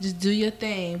 Just do your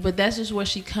thing. But that's just where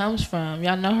she comes from.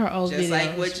 Y'all know her old videos. Just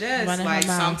like with Jess. Like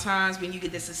sometimes when you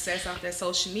get the success off that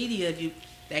social media,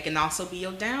 that can also be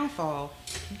your downfall.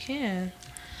 You can.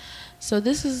 So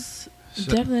this is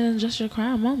definitely just your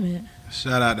crime moment.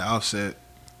 Shout out to Offset.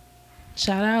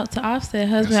 Shout out to Offset,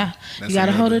 husband. You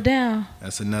gotta hold her down.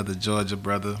 That's another Georgia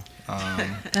brother.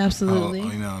 Absolutely.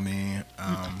 You know what I mean?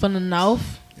 From the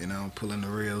north. You know, pulling the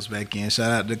reels back in. Shout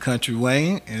out to Country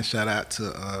Wayne and shout out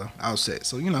to Offset.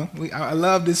 So, you know, I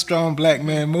love this strong black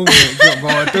man movement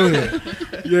going through here.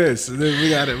 Yes, we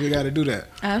gotta do that.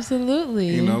 Absolutely.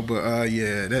 You know, but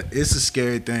yeah, it's a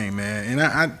scary thing, man.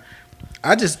 And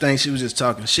I just think she was just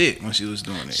talking shit when she was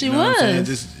doing it. She you know was. What I'm saying?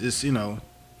 Just you know.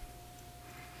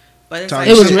 But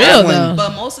it was real though.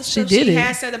 But most of the stuff she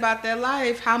has said about their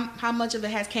life, how much of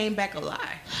it has came back alive?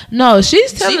 No,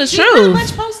 she's telling the truth.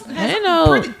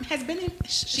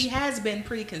 She has been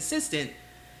pretty consistent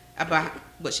about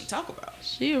what she talk about.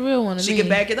 She a real one. She can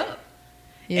back it up.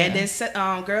 Yeah. And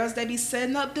then girls that be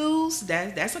setting up dudes,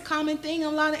 that's a common thing in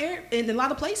a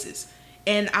lot of places.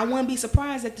 And I wouldn't be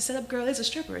surprised that the setup girl is a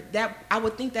stripper. That I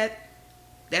would think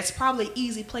that's probably an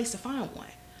easy place to find one.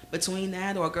 Between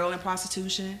that or a girl in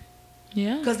prostitution.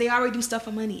 Yeah. Because they already do stuff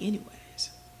for money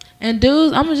anyways. And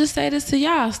dudes, I'm going to just say this to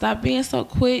y'all. Stop being so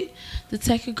quick to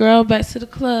take a girl back to the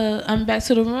club. Back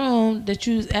to the room that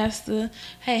you asked her,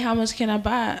 hey, how much can I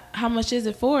buy? How much is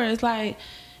it for? It's like,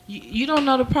 you don't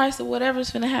know the price of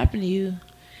whatever's going to happen to you.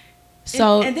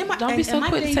 So don't be so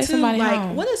quick to take somebody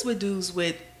home. What is with dudes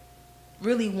with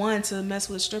really wanting to mess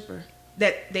with a stripper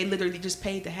that they literally just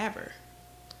paid to have her?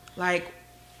 Like,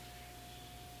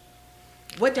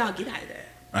 what y'all get out of that?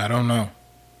 I don't know.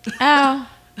 Ow.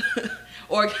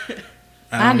 Or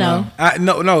I know.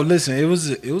 No. Listen, it was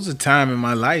a time in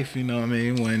my life. You know what I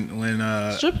mean?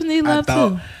 When strippers need love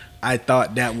too. I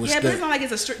thought that was. Yeah, but it's not like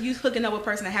it's you hooking up with a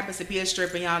person that happens to be a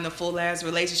stripper and y'all in a full ass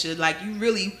relationship. Like you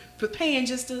really paying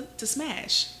just to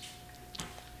smash.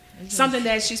 Something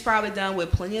that she's probably done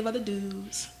with plenty of other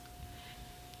dudes.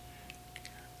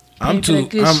 I'm too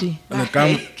cheap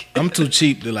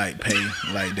to like pay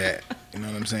like that. You know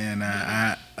what I'm saying?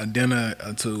 A dinner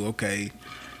or two, okay,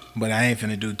 but I ain't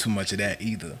finna do too much of that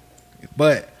either.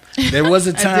 But there was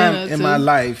a time in my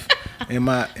life, in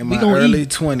my early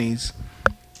 20s,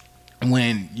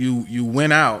 when you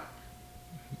went out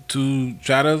to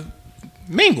try to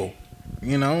mingle.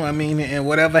 You know, I mean, and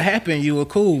whatever happened, you were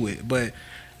cool with. But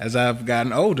as I've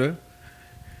gotten older,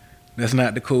 that's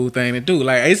not the cool thing to do.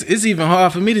 Like it's even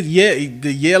hard for me to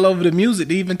yell over the music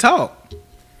to even talk.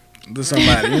 to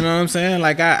somebody. You know what I'm saying?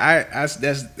 Like that's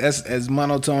as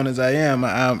monotone as I am.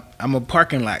 I'm a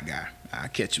parking lot guy. I'll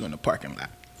catch you in the parking lot.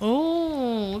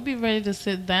 Oh, we'll be ready to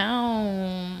sit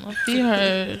down. I'll be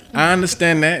hurt. I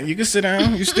understand that. You can sit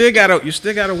down. You still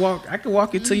gotta walk. I can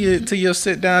walk you to your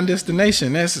sit down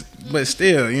destination. But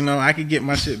still, you know, I could get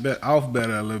my shit off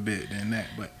better a little bit than that.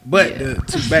 But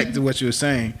back to what you were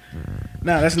saying.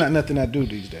 No, that's not nothing I do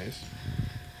these days.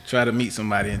 Try to meet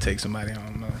somebody and take somebody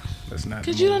home. No, that's not.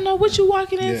 Cause you don't know what you're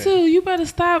walking into. You better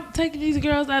stop taking these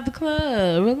girls out the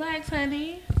club. Relax,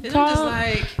 honey.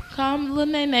 Call Lil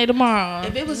Nene tomorrow.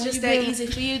 If it was just that easy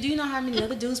for you, do you know how many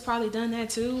other dudes probably done that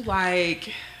too?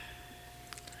 Like,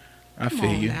 I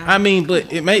feel you. I mean,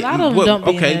 but it may.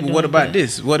 Okay, but what about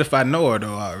this? What if I know her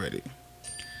though already?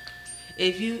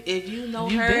 If you know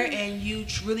her and you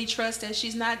really trust that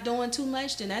she's not doing too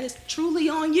much, then that is truly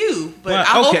on you. But I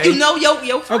hope you know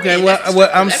your friend. Okay,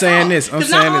 well, I'm saying this. Because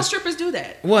not all strippers do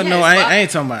that. Well, no, I ain't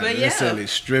talking about necessarily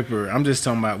stripper. I'm just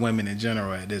talking about women in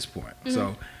general at this point. Mm-hmm.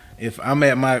 So if I'm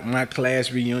at my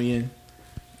class reunion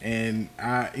and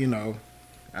I know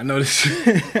this.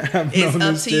 It's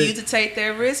up to you to take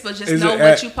their risk, but just know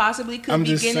what you possibly could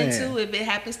be getting into if it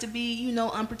happens to be,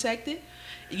 unprotected.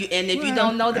 And if you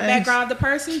don't know the background of the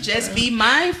person, just be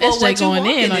mindful of what you're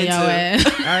walking into.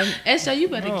 SJ, you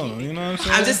better keep it. You know what I'm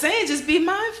saying? I'm just saying, just be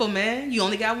mindful, man. You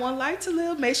only got one life to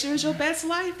live. Make sure it's your best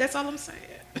life. That's all I'm saying.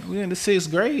 We're in the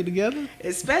 6th grade together.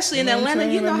 Especially in Atlanta,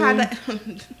 you know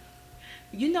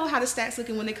how the stats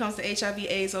looking when it comes to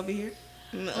HIV/AIDS over here.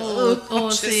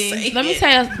 See. Let me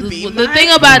tell you, the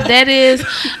thing about that is,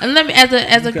 and let me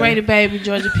as a graded baby,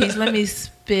 Georgia Peace, let me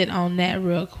spit on that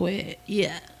real quick.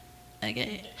 Yeah.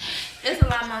 Okay. There's a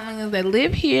lot of motherfuckers that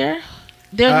live here.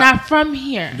 They're not from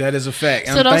here. That is a fact.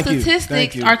 So those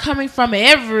statistics are coming from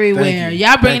everywhere.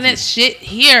 Y'all bringing that shit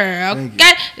here.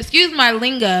 Okay. Excuse my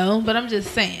lingo, but I'm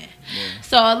just saying. Yeah.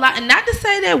 So a lot, not to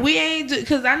say that we ain't,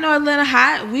 because I know Atlanta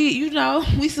hot. We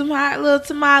some hot little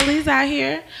tamales out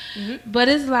here. Mm-hmm. But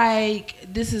it's like,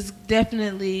 this is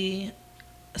definitely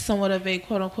somewhat of a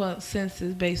quote unquote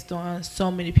census based on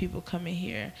so many people coming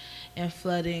here and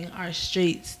flooding our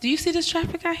streets. Do you see this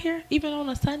traffic out here, even on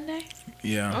a Sunday?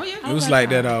 Yeah. Oh, yeah. It was like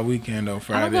that all weekend, though,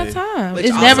 Friday. I don't got time.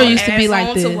 It never used to be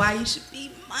like this. To why you should be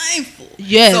mindful.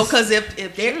 Yes. So, because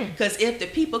if the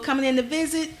people coming in to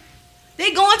visit,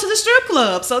 they going to the strip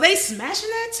club, so they smashing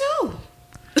that too.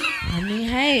 I mean,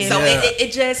 hey. So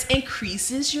it just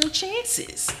increases your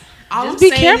chances. Just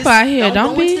be careful out here.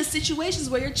 Don't go be into situations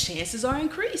where your chances are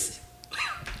increasing.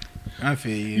 I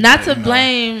feel you. Not to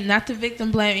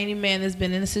victim blame any man that's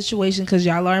been in a situation, because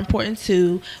y'all are important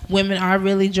too. Women are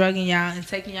really drugging y'all and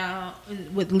taking y'all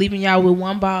leaving y'all with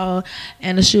one ball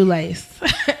and a shoelace.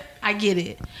 I get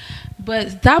it, but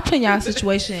stop putting y'all in a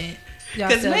situation.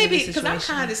 Because I'm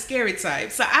kind of scary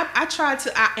type, so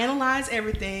I analyze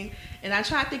everything and I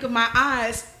try to think of my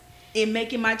eyes in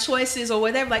making my choices or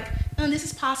whatever. Like, this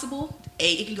is possible.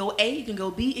 It can go A, it can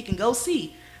go B, it can go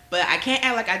C. But I can't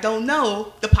act like I don't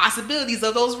know the possibilities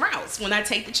of those routes when I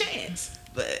take the chance.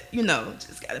 But,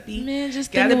 just gotta be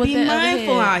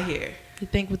mindful out here. You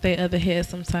think with their other head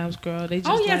sometimes, girl. They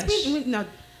just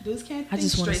dudes can't think I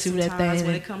just want to see that thing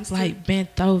when it comes like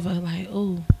bent over, like,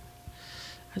 oh.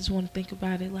 I just want to think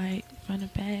about it like front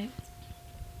and back.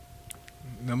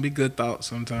 Gonna be good thoughts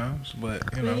sometimes, but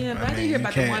but I did hear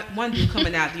about the one dude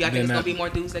coming out. Do y'all think there's gonna be more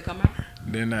dudes that come out?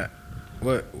 They're not.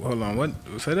 What? Hold on. What?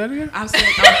 Say that again. I'm saying.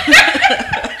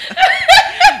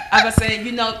 I was saying,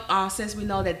 since we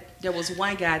know that there was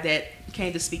one guy that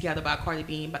came to speak out about Cardi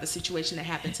B, about the situation that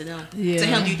happened to them. Yeah. To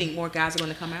him, do you think more guys are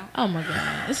going to come out? Oh my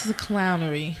God, this is a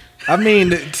clownery. I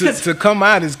mean, to come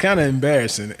out is kind of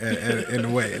embarrassing in a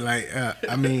way. Like,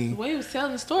 I mean, the way he was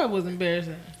telling the story was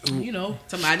embarrassing.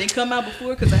 Somebody didn't come out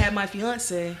before because I had my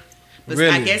fiance. But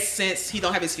really? I guess since he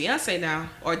don't have his fiance now,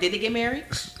 or did they get married?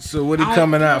 So what he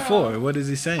coming out for? What is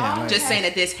he saying? Just saying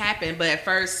that this happened, but at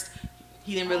first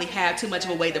he didn't really have too much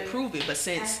of a way to prove it. But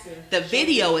since the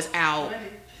video is out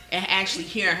and actually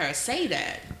hearing her say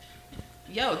that,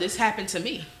 this happened to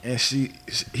me. And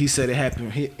he said it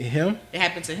happened him? It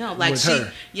happened to him. Like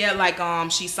her.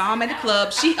 She saw him at the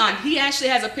club. He actually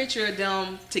has a picture of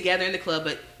them together in the club,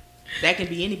 but that can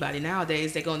be anybody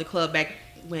nowadays. They go in the club back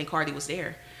when Cardi was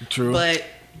there. True. But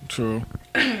true.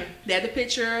 They had the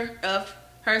picture of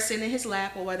her sitting in his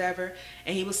lap or whatever,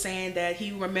 and he was saying that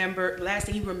last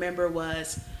thing he remembered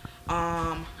was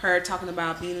her talking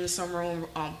about being in some room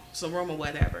or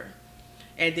whatever.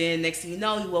 And then next thing you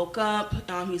know, he woke up.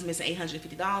 He was missing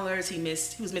 $850.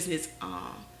 He was missing his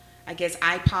I guess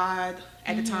iPod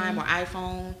at the time, or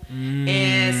iPhone,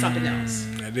 and something else.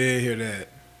 I did hear that.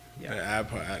 Yeah. The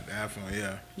iPod, the iPhone,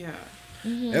 yeah. Yeah.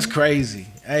 That's crazy.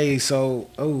 Hey, so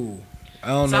I don't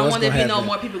know. So I what's wonder if gonna you know happen.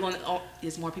 more people going.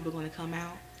 Is more people going to come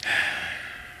out?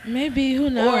 Maybe, who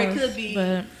knows? Or it could be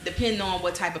but depending on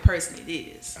what type of person it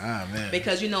is. Ah man.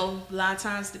 Because a lot of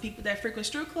times the people that frequent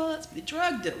strip clubs, the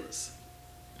drug dealers,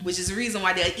 which is the reason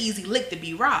why they're easy lick to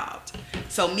be robbed.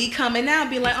 So me coming out and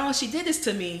being like, oh, she did this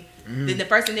to me, then the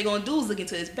first thing they're gonna do is look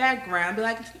into his background, and be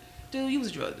like, dude, you was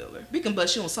a drug dealer. We can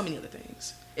bust you on so many other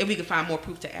things if we can find more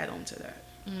proof to add on to that.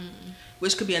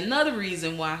 Which could be another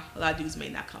reason why a lot of dudes may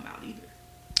not come out either.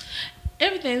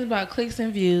 everything's about clicks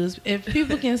and views. If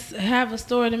people can have a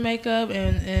story to make up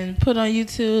and put on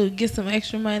YouTube, get some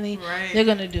extra money, Right. they're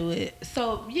gonna do it.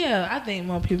 So yeah, I think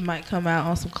more people might come out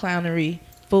on some clownery,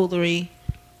 foolery,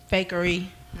 fakery.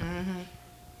 Mm-hmm.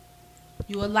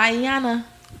 You a Liana?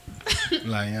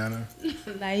 Liana.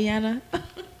 Liana.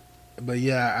 But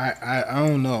yeah, I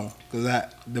don't know, cause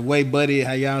the way Buddy,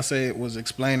 how y'all say it, was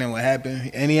explaining what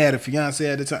happened, and he had a fiance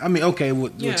at the time. I mean, okay,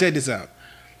 well, Yeah. check this out.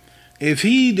 If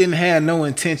he didn't have no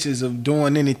intentions of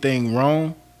doing anything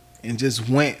wrong, and just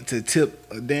went to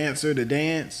tip a dancer to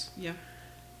dance, Yeah.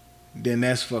 then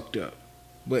that's fucked up.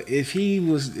 But if he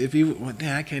well,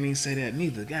 damn, I can't even say that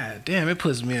neither. God damn, it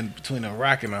puts me in between a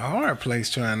rock and a hard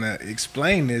place trying to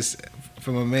explain this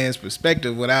from a man's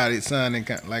perspective without it sounding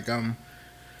like I'm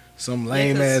some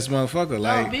lame ass motherfucker. No,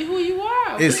 Like be who you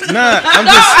are. it's not. I'm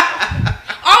just.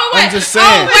 Oh wait, I'm just saying.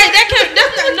 Oh wait, that's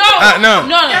not, no,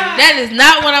 No. that is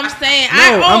not what I'm saying.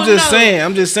 No, I'm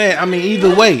just saying. I mean,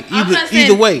 either way,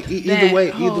 either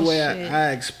way,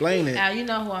 I explain it. Al, you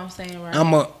know who I'm saying,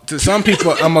 right? To some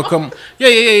people, I'm gonna come. Yeah.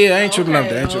 I ain't tripping up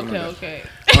there. Okay.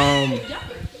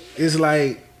 It's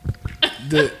like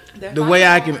the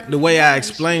way I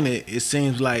explain it. It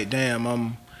seems like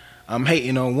damn, I'm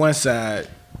hating on one side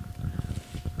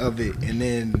of it, and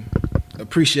then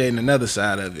appreciating another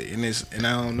side of it, and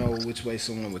I don't know which way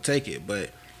someone would take it. But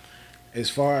as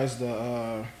far as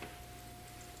the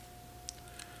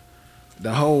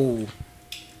whole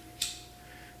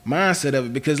mindset of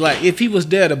it, because like if he was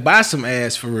there to buy some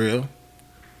ass for real,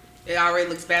 It already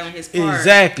looks bad on his part.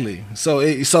 exactly.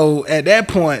 So at that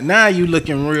point, now you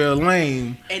looking real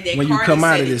lame And then when you Cardi come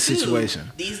out said of it this too.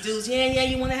 situation. These dudes,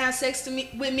 you want to have sex with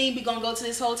me? We gonna go to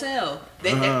this hotel.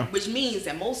 Which means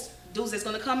that most dudes that's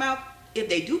gonna come out, if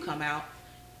they do come out,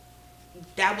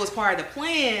 that was part of the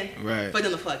plan Right. for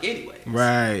them to fuck anyway.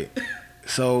 Right.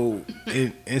 So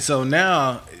and so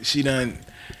now she done.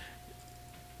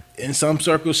 In some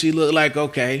circles, she looked like,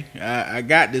 okay, I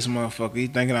got this motherfucker. He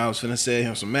thinking I was finna sell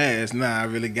him some ass. Nah, I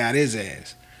really got his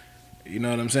ass. You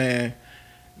know what I'm saying?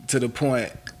 To the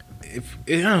point, I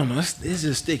don't know, it's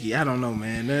just sticky. I don't know,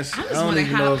 man. I'm just wondering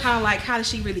how did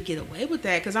she really get away with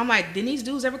that? Because I'm like, didn't these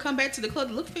dudes ever come back to the club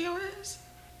to look for your ass?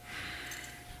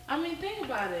 I mean, think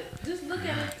about it. Just look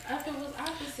at it. If it was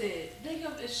opposite, think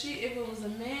of if it was a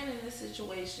man in this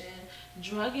situation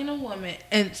drugging a woman,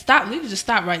 and stop. We could just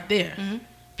stop right there. Mm-hmm.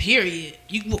 Period.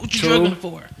 What you True. drugging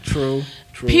for? True.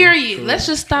 Period. True. Let's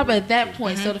just stop at that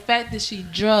point. Mm-hmm. So the fact that she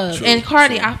drugged, True, and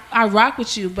Cardi, true. I rock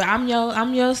with you, but I'm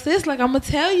your sis. Like, I'm gonna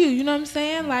tell you. You know what I'm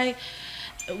saying? Like,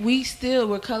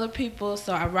 we're colored people,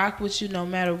 so I rock with you no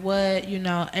matter what. You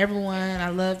know, I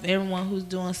love everyone who's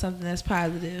doing something that's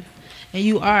positive, and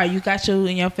you got you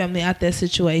and your family out that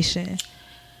situation,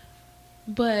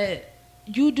 but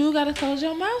you do gotta close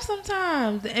your mouth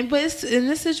sometimes. But it's, in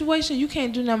this situation, you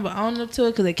can't do nothing but own up to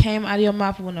it because it came out of your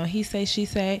mouth with no he say, she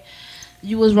say.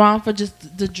 You was wrong for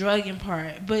just the drugging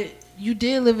part, but you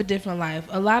did live a different life.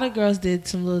 A lot of girls did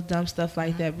some little dumb stuff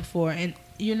like that before, and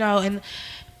and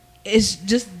it's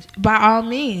just by all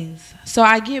means. So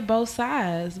I get both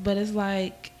sides, but it's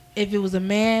like if it was a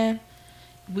man,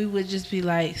 we would just be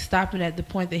like stopping at the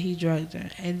point that he drugged her,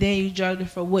 and then you drugged her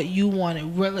for what you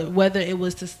wanted, whether it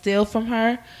was to steal from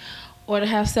her or to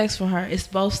have sex from her. It's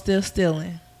both still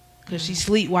stealing because she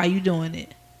sleep while you doing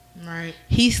it. Right.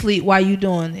 He sleep while you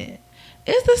doing it.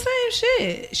 It's the same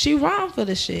shit. She wrong for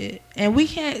the shit, and we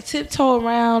can't tiptoe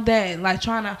around that. Like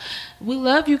we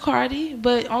love you, Cardi,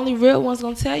 but only real ones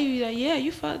gonna tell you that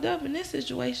you fucked up in this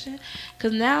situation.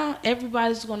 Cause now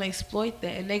everybody's gonna exploit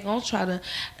that, and they gonna try to.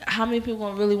 How many people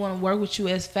gonna really want to work with you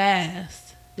as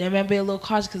fast? They might be a little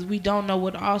cautious because we don't know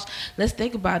what all. Let's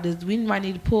think about this. We might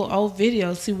need to pull old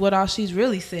videos, see what all she's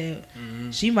really said. Mm-hmm.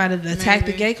 She might have attacked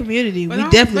the gay community. We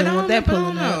definitely don't want that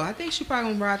pulling up. I think she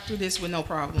probably gonna ride through this with no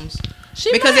problems.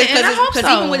 Because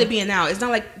even with it being out, it's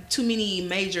not like too many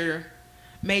major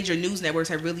news networks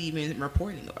have really even been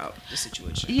reporting about the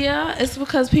situation. Yeah, it's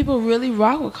because people really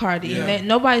rock with Cardi, and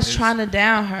nobody's trying to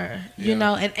down her, you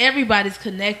know, and everybody's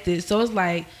connected. So it's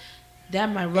like that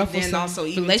might ruffle some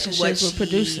relationships with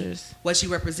producers. What she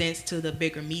represents to the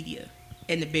bigger media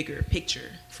in the bigger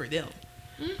picture for them.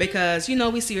 Because, you know,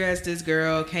 we see her as this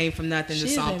girl came from nothing to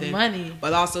She's in something. money.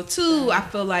 But also, too, I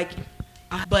feel like,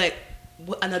 but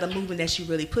another movement that she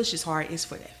really pushes hard is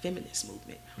for that feminist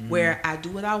movement, where I do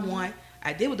what I want,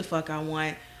 I did what the fuck I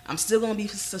want, I'm still going to be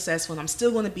successful, and I'm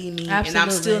still going to be me, Absolutely. and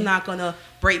I'm still not going to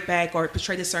break back or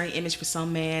portray a certain image for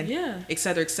some man, et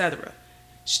cetera, et cetera.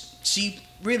 She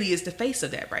really is the face of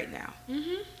that right now.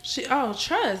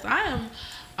 Trust. I am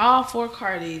all for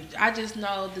Cardi. I just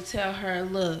know to tell her,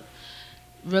 look,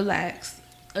 relax,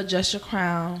 adjust your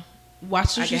crown,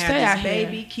 watch what you say out here.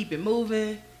 Baby, keep it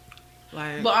moving.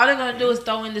 But all they're gonna do is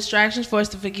throw in distractions for us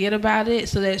to forget about it,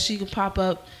 so that she can pop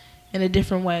up in a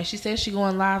different way. She said she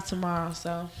going live tomorrow,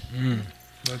 so.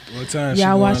 What time?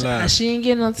 Y'all she watch. going live? She ain't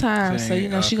getting no time, so you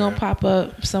know she okay. gonna pop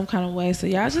up some kind of way. So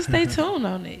y'all just stay tuned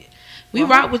on it. We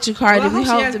rock with you, Cardi. Well, I we hope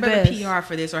hope she has the better best. PR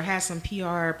for this, or has some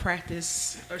PR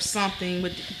practice or something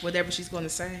with whatever she's going to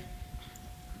say.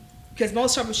 Because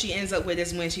most trouble she ends up with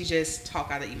is when she just talk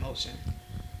out of emotion.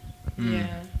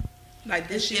 Yeah. Like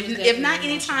this, She was if not definitely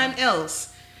any time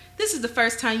else, this is the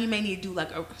first time you may need to do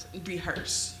like a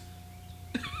rehearse.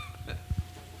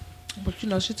 But you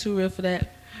know she too real for that.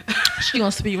 She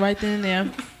gonna speak right then and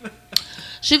there.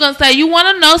 She gonna say, "You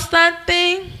want to know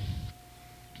something?"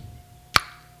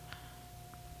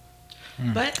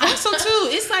 But also too,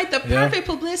 it's like the perfect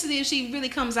publicity if she really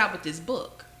comes out with this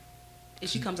book. If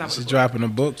she comes out with She's a book. dropping a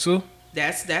book too.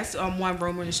 That's one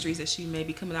rumor in the streets that she may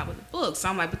be coming out with a book. So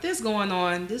I'm like, with this going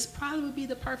on, this probably would be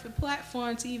the perfect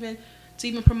platform to even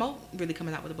promote really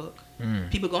coming out with a book.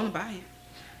 People going to buy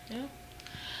it. Yeah.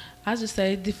 I just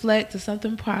say deflect to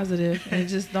something positive and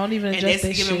just don't even And adjust it's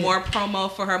that giving shit. more promo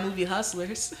for her movie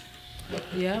Hustlers.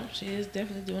 Yeah, she is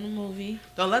definitely doing a movie.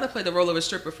 Don't let her play the role of a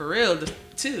stripper for real,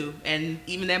 too. And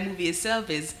even that movie itself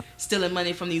is stealing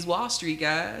money from these Wall Street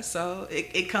guys. So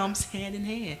it comes hand in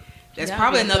hand. That's Yeah,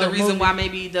 probably yeah, another the reason movie. why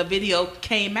maybe the video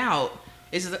came out.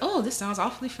 It's just like, oh, this sounds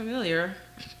awfully familiar.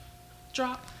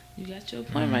 Drop. You got your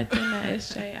point right there, now,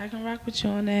 SJ. I can rock with you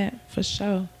on that for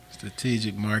sure.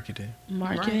 Strategic marketing.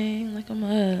 Marketing like a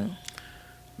mug.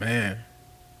 Man.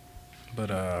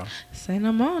 But Say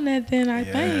no more on that then, I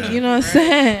Yeah. think. You know what I'm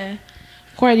saying?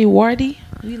 Cardi Wardy.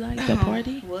 We like the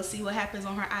party. We'll see what happens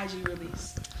on her IG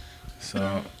release.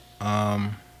 so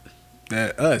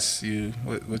that us, you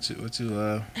what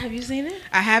you Have you seen it?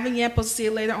 I haven't yet, supposed to see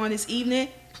it later on this evening.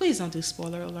 Please don't do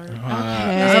spoiler alert.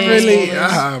 I really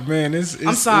man, it's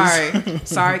I'm sorry.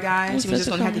 Sorry, It's guys. You're just such a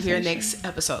going to have to hear conversation. next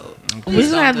episode. We're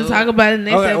gonna have to talk about it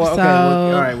next episode.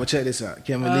 Well, all right, well check this out.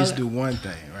 Can we at least do one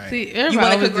thing, right? See, You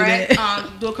everybody want to would do that.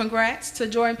 do a congrats to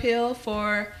Jordan Peele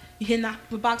for hitting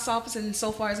the box office and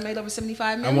so far has made over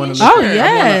 75 I million? want to. Oh,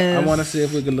 yes. I want to see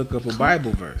if we can look up a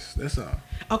Bible verse. That's all.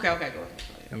 Okay, go ahead.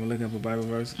 And we look up a Bible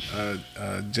verse.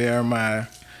 Jeremiah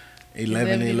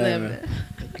 11:11.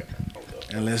 Okay.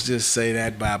 And let's just say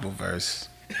that Bible verse,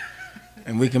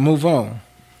 and we can move on.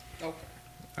 Okay.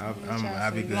 I'll be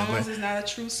As good. long as it's not a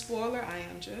true spoiler, I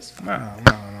am just fine.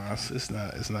 No. It's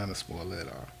not a spoiler at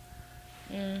all.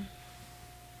 Mm.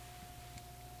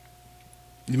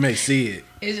 You may see it.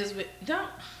 It's just don't.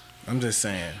 I'm just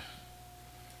saying.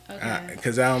 Okay.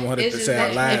 Because I don't want it It's to just say out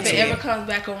that loud if to it you. ever comes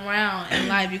back around in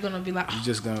life, you're gonna be like, You're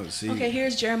just going to see Okay, it.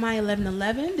 here's Jeremiah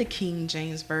 11:11, the King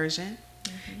James Version.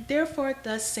 Therefore,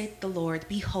 thus saith the Lord,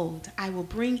 Behold, I will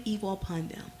bring evil upon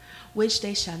them, which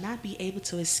they shall not be able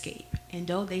to escape. And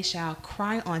though they shall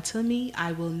cry unto me,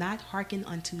 I will not hearken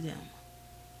unto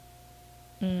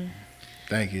them.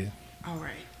 Thank you. All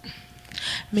right.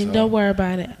 I mean, So, don't worry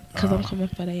about it, because I'm coming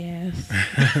for their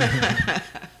ass.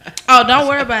 Oh, don't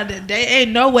worry about it. They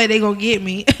ain't no way they gonna get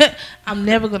me. I'm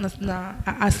never gonna. Nah,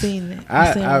 I seen it.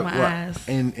 I seen it with my eyes.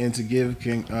 And to give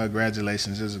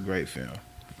congratulations, it's a great film.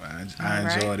 I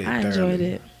enjoyed it. I enjoyed thoroughly.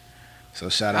 it. So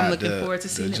shout I'm out looking to forward to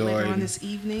seeing it later on this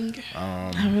evening.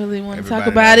 I really want to everybody talk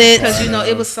about it. that was Because, you know, part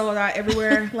it of- was sold out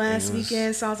everywhere last was-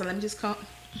 weekend. So I was like, let me just come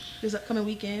this upcoming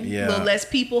weekend. Yeah. A little less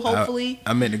people, hopefully.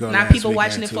 I meant to go. Not last people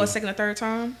watching it weekend, for a too. second or third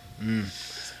time.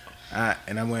 I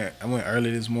went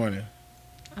early this morning.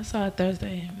 I saw it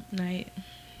Thursday night.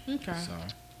 Okay. So,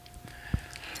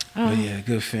 Oh, but yeah,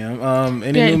 good film.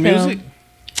 Any Great new film. music?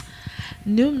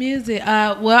 New music.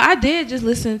 Well, I did just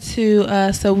listen to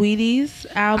Saweetie's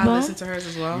I album. listened to hers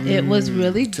as well. It was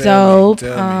really Tell me, dope.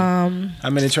 tell me. How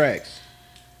many tracks?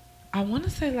 I want to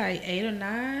say like 8 or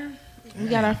 9. We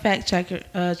got our fact checker.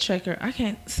 I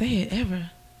can't say it ever.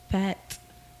 Fact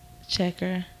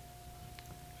checker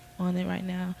on it right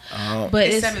now. But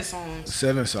It's it's 7 songs.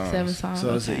 7 songs. 7 songs,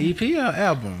 So it's an okay. EP or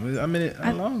album? I mean,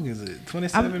 how long is it?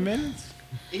 27 minutes?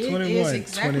 It 21, is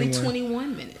exactly 21.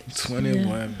 21 minutes. 21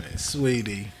 minutes.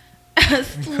 Sweetie.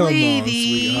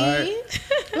 Sweetie.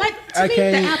 Like I to me, the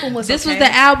can't- album was This okay. was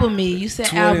the album me. You said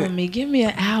 20 album me. Give me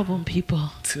an album, people.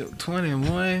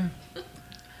 21.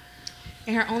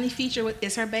 And her only feature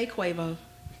is her Bay Quavo.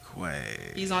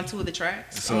 Quay. He's on 2 of the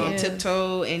tracks. So- Yeah.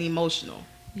 Tiptoe and Emotional.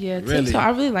 Yeah, Really? Tiptoe. I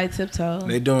really like Tiptoe.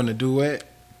 They doing the duet.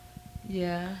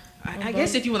 Yeah. I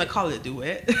guess if you want to call it a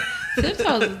duet.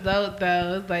 Tiptoe was dope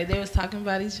though. It's like they was talking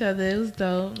about each other. It was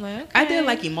dope. Like, okay. I did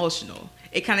like Emotional.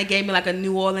 It kind of gave me like a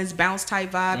New Orleans bounce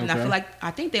type vibe, and I Okay. feel like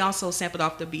I think they also sampled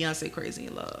off the Beyonce "Crazy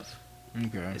in Love"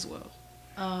 Okay. as well.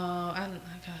 Oh, I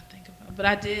gotta think about it. But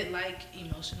I did like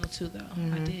Emotional too though.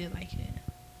 I did like it.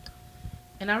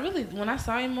 And I really, when I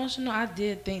saw Emotional, I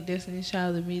did think Destiny's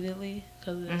Child immediately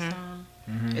because of that song.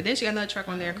 Mm-hmm. And then she got another track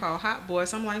on there called "Hot Boy."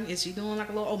 So I'm like, is she doing like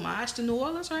a little homage to New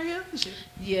Orleans right here?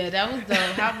 Yeah, that was dope.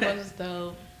 Hot Boy was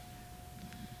dope.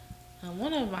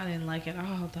 One of them I didn't like at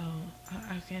all though.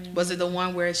 I can't even. Was it the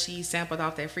one where she sampled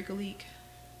off that Freaka Leak?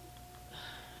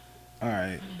 All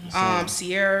right.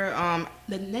 Sierra.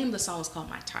 The name of the song was called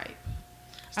 "My Type."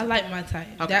 I like My Type.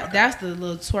 Okay, That okay. That's the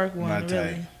little twerk one, My really.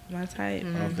 Type. My Type.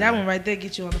 Okay. That one right there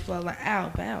get you on the floor like, ow,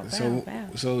 bow, bow, So, bow.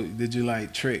 so did you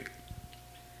like Trick?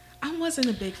 I wasn't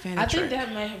a big fan I of think Trick.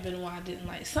 that may have been one I didn't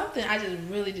like. Something I just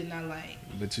really did not like.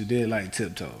 But you did like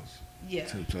Tiptoes. Yeah.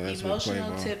 Tiptoe, that's what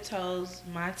Emotional Quavo- Tiptoes,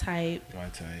 My Type. My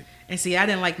type. And see, I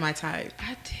didn't like My Type.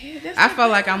 I did. That's I not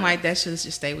felt like bad. I'm like that should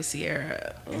just stay with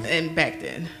Sierra. And back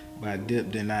then, By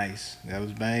Dipped in Ice. That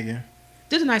was banging.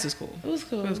 Did the Nice was cool. It was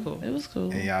cool. It was cool. It was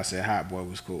cool. And y'all said Hot Boy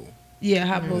was cool. Yeah,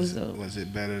 Hot Boy Was, was dope. was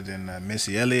it better than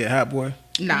Missy Elliott Hot Boy?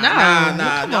 Nah, No,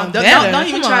 nah. come on, Don't better.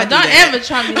 even Come try on, to do don't that. ever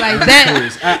try me like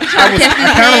that. I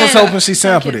kind of was hoping she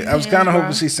sampled it. I was kind of bro.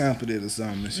 hoping she sampled it or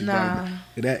something. She Nah.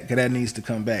 probably, cause that needs to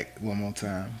come back one more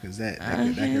time because that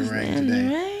can ring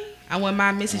today. I wouldn't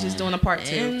mind Missy just doing a part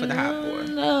 2 for the Hot Boy.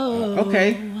 No.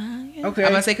 Okay. I'm Okay.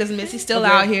 gonna say because Missy's still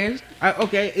Okay. out here.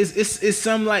 Okay. It's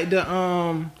something like the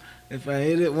if I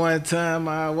hit it one time,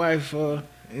 my wife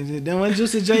is it then when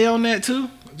Juicy J on that too?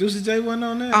 Juicy J wasn't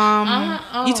on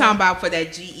that. You talking about for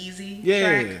that G-Eazy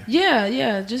Yeah. track?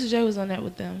 Yeah. Juicy J was on that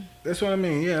with them. That's what I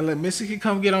mean. Yeah, like Missy could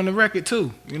come get on the record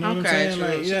too. You know what I'm Okay, saying? true.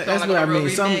 Like, She yeah, throwing that's like what a I real mean.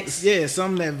 remix.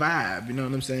 Some that vibe. You know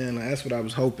what I'm saying? Like that's what I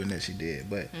was hoping that she did.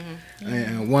 But Mm-hmm.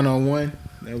 and one on one,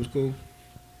 that was cool.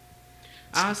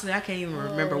 Honestly, I can't even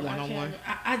remember Oh, one on one.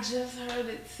 I just heard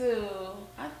it too.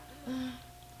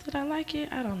 Did I like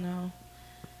it? I don't know.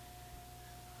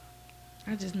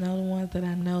 I just know the ones that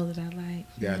I know that I like.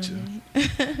 You know Gotcha. what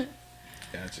I mean?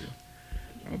 Gotcha.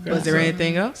 Okay. Was there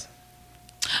anything else?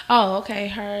 Oh, okay.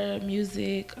 Her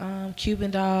music,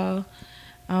 Cuban Doll.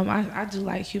 I do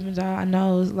like Cuban Doll. I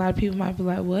know a lot of people might be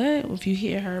like, "What?" if you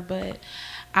hear her, but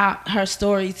her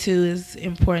story too is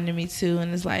important to me too,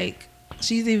 and it's like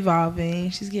she's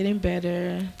evolving. She's getting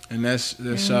better. And that's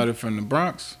shouted from the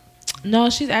Bronx.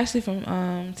 No, she's actually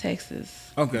from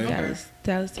Texas. Okay.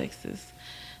 Dallas, Texas.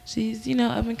 She's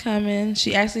up and coming.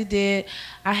 She actually did.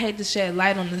 I hate to shed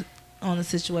light on the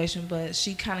situation, but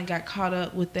she kind of got caught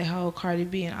up with the whole Cardi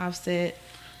B and Offset.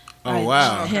 Oh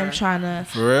wow. Him Okay. trying to.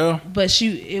 For real? But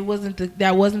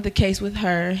that wasn't the case with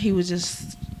her. He was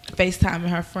just FaceTiming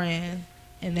her friend,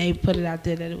 and they put it out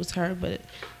there that it was her. But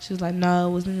she was like, "No,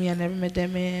 it wasn't me. I never met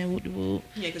that man." Whoop, whoop.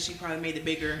 Yeah, because she probably made the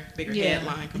bigger Yeah,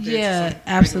 headline compared to yeah, some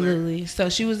absolutely. So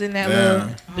she was in that Damn.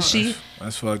 little, but she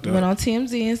That's fucked up. went on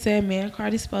TMZ and said, "Me and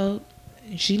Cardi spoke.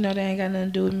 And she know that ain't got nothing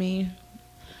to do with me."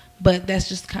 But that's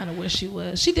just kind of where she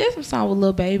was. She did some song with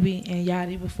Lil Baby and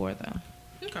Yachty before though.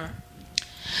 Okay.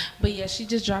 But yeah, she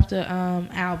just dropped a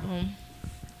album.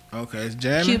 Okay, it's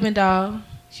jamming.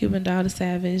 Cuban Doll the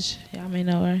Savage. Y'all may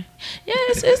know her. Yeah,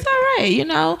 it's all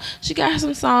right. She got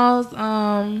some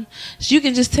songs. You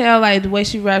can just tell like the way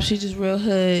she raps. She just real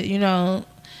hood.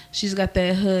 She's got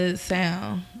that hood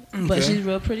sound. But Okay. she's a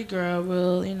real pretty girl.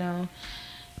 Real.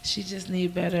 She just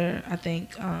need better. I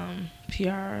think PR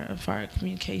and fire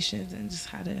communications and just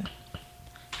how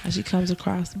she comes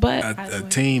across. But A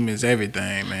team is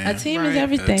everything, man. A team is Right.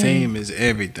 everything. A team is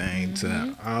everything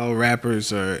to all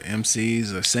rappers or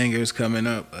MCs or singers coming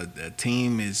up. A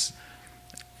team is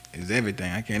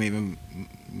everything. I can't even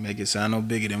make it sound no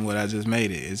bigger than what I just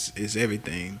made it. It's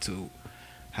everything to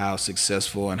how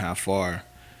successful and how far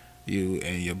you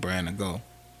and your brand will go.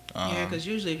 Yeah, because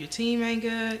usually if your team ain't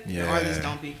good, the Yeah. artists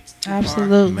don't be too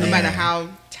Absolutely. far. No matter Man. how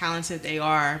talented they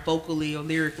are, vocally or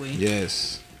lyrically.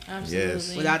 Yes, Absolutely.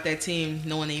 Yes. Without that team,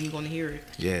 no one ain't even going to hear it.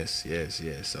 yes.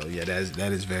 So yeah,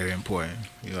 that is very important.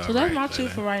 You are So that's right, my two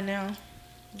Lele. for right now.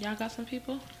 Y'all got some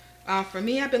people? For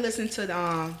me, I've been listening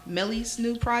to Melly's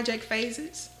new project,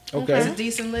 Phases. Okay. It's a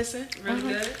decent listen, really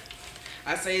good.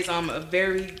 I say it's a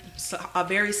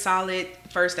very solid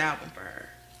first album for her.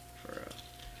 For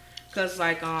Cause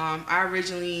like I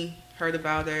originally heard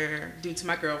about her due to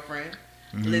my girlfriend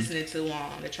listening to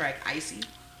the track Icy.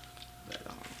 But,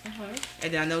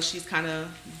 and then I know she's kind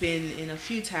of been in a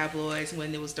few tabloids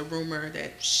when there was the rumor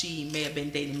that she may have been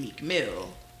dating Meek Mill.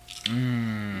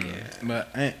 Yeah. But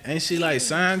ain't she like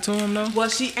signed to him though? Well,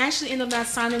 she actually ended up not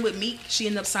signing with Meek. She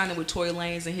ended up signing with Tory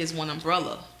Lanez and his One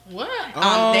Umbrella. What?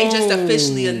 They just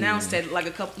officially announced that like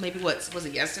a couple, maybe what was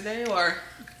it yesterday or a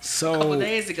couple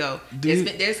days ago? There's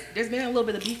been a little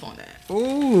bit of beef on that.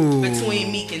 Ooh.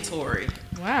 Between Meek and Tory.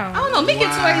 Wow. I don't know. Meek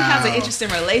and Tory has an interesting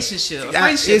relationship.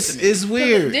 Friendship to me. It's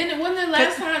weird. Then wasn't the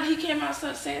last time he came out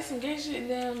saying some gay shit and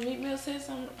then Meek Mill said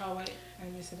something? Oh wait, I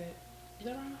missed that. Is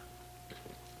that wrong?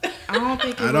 I don't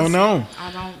think. I don't know.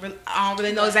 I don't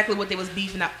really know exactly what they was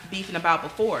beefing about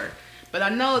before. But I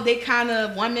know they kind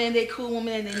of, one minute they cool, one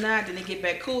minute they not, then they get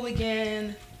back cool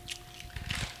again.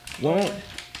 Won't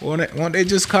they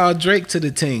just call Drake to the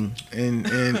team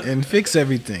and fix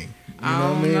everything? You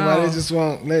know what I mean? know. Why they just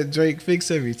won't let Drake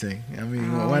fix everything? I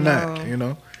mean, why not? You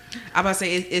know? I'm about to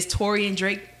say, is Tory and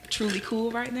Drake truly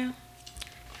cool right now?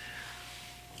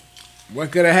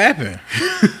 What could have happened?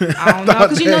 I don't know,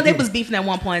 because you know they was beefing at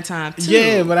one point in time too.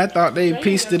 Yeah, but I thought they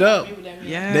pieced it up.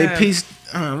 Yeah. They pieced.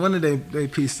 When did they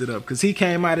pieced it up? Because he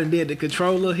came out and did the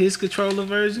controller, his controller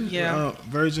version. Yeah.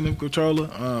 Version of controller.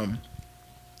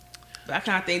 But I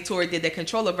kind of think Tory did that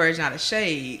controller version out of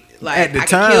shade. Like At the I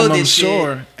can kill time, I'm this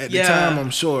sure. shit. At the time, I'm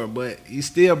sure. But he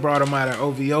still brought him out of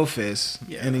OVO Fest,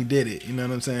 and he did it. You know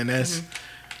what I'm saying?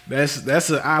 That's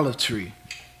an olive tree.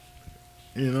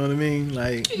 You know what I mean?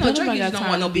 Like, you know, Drake just don't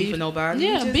want no beef with nobody.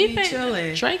 Yeah, he beef just be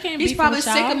chilling. Drake ain't He's beef probably with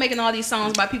sick y'all. of making all these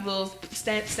songs by people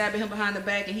stabbing him behind the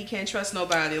back, and he can't trust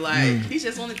nobody. Like he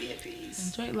just want to be at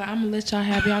peace. Drake like, I'm gonna let y'all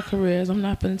have y'all careers. I'm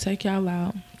not gonna take y'all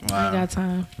out. I ain't got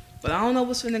time. But I don't know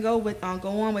what's gonna go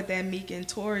on with that Meek and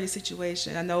Tory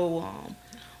situation. I know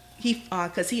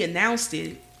because he announced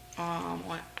it on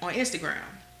Instagram,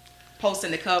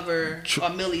 posting the cover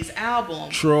of Millie's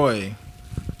album. Troy.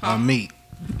 Meek.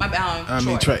 My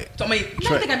Trey. So, I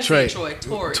think I'm saying Troy.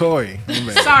 Tory. Sorry.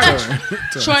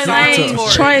 Troy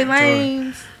Lanez. Troy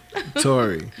Lanez.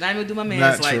 Tory. Not even do my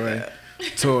man's Not like Troy. that.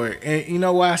 Tory. And you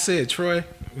know why I said Troy?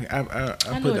 I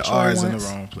put the Troy R's in the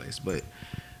once. wrong place. But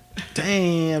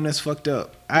damn, that's fucked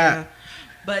up. Yeah.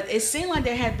 But it seemed like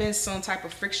there had been some type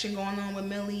of friction going on with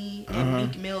Millie and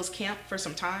Meek Mill's camp for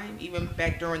some time, even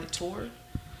back during the tour.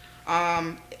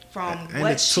 And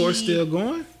the tour still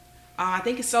going? I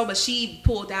think it's so, but she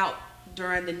pulled out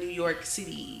during the New York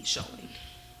City showing.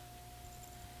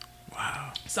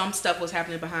 Wow. Some stuff was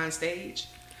happening behind stage.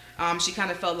 She kind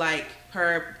of felt like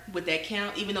her with that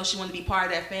camp, even though she wanted to be part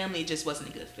of that family, it just wasn't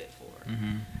a good fit for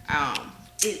her.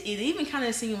 It even kind of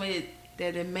insinuated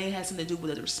that it may have something to do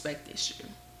with a respect issue.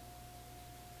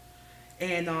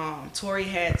 And Tory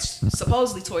had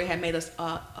made us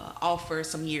offer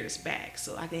some years back,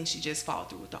 so I think she just followed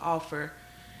through with the offer,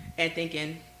 and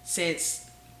thinking since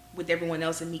with everyone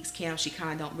else in Meek's camp, she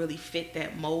kind of don't really fit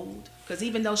that mold. Because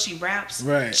even though she raps,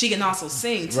 she can also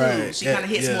sing too. Right. She kind of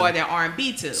hits more of that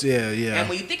R&B too. Yeah. And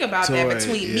when you think about that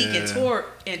between Meek and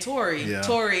Tory,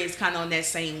 Tory is kind of on that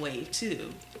same wave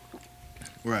too.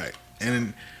 Right.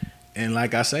 And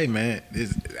like I say, man,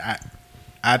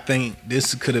 I think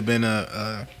this could have been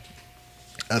a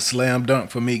slam dunk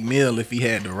for Meek Mill if he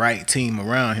had the right team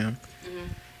around him,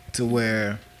 to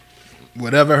where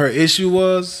whatever her issue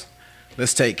was,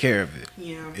 let's take care of it.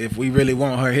 Yeah. If we really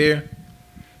want her here,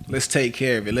 let's take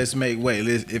care of it. Let's make way.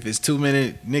 If it's too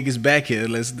many niggas back here,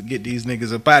 let's get these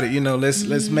niggas up out of it. You know,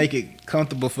 let's make it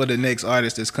comfortable for the next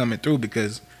artist that's coming through,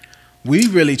 because we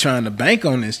really trying to bank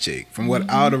on this chick. From what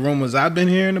all the rumors I've been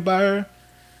hearing about her,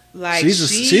 like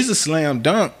she's a slam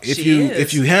dunk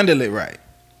if you handle it right.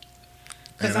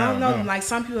 Because I don't know, like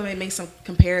some people may make some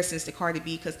comparisons to Cardi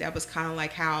B, because that was kind of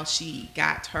like how she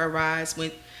got her rise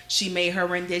when she made her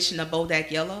rendition of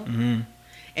Bodak Yellow. And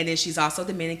then she's also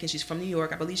Dominican. She's from New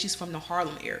York. I believe she's from the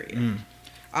Harlem area.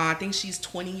 I think she's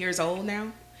 20 years old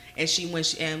now. And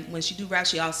when she do rap,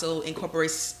 she also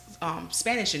incorporates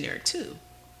Spanish in there too.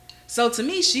 So to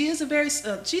me, she is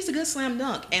she's a good slam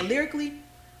dunk. And lyrically,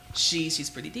 she's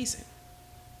pretty decent.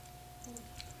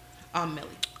 Millie.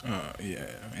 Yeah,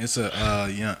 it's a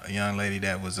young lady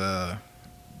that was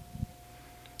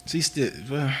she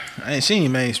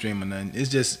ain't mainstream or nothing. It's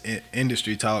just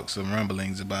industry talks and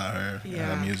rumblings about her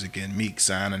music and Meek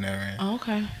signing her. Oh,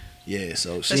 okay. Yeah,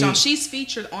 so she's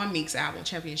featured on Meek's album,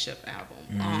 Championship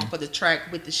album, for the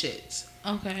track With the Shits.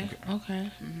 Okay.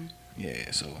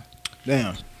 Yeah, so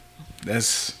damn,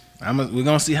 we're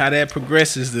gonna see how that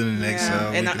progresses in the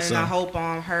next. I hope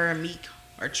her and Meek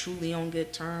are truly on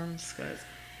good terms,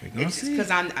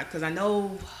 because I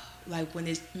know like when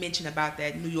it's mentioned about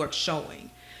that New York showing,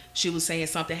 she was saying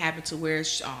something happened to where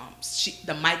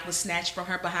the mic was snatched from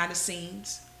her behind the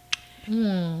scenes,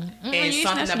 and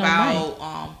something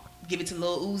about give it to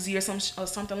Lil Uzi or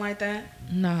something like that.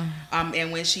 No.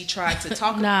 And when she tried to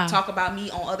talk about me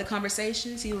on other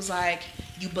conversations, he was like,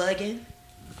 "You bugging."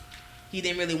 He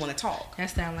didn't really want to talk. That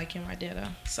sound like him right there, though.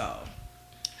 So,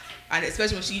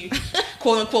 especially when she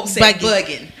quote unquote said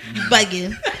bugging.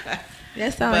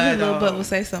 That sound like his little butt would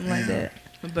say something like that.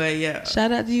 But yeah.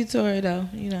 Shout out to you, Tori, though.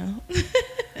 You know.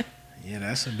 Yeah,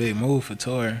 that's a big move for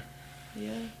Tori.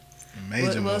 Yeah.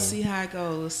 Major move. We'll see how it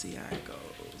goes.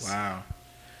 Wow.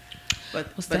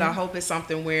 But I hope it's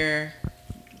something where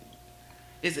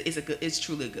it's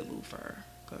truly a good move for her.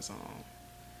 Because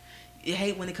you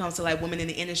hate when it comes to like women in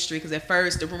the industry. Because at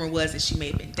first the rumor was that she may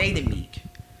have been dating Meek.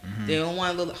 They don't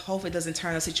want to hope it doesn't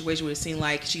turn a situation where it seems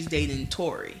like she's dating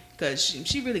Tori. Because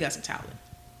she really got some talent.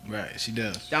 Right, she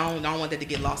does. Don't want that to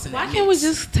get lost in that Why can't we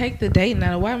just take the dating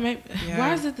out of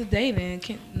why is it the dating?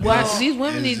 These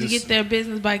women need to get their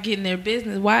business by getting their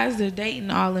business. Why is their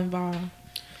dating all involved?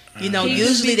 You know,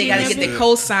 usually they got to get the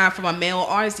co-sign from a male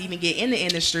artist to even get in the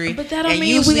industry. But that don't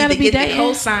mean we got to be dating. The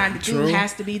co-sign, the dude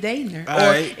has to be dating her,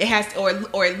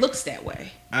 or it looks that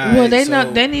way. Well,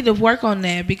 they need to work on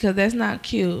that because that's not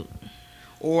cute.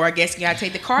 Or I guess you got to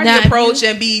take the Cardi approach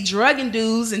and be drugging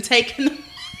dudes and taking them.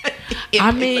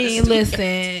 I mean,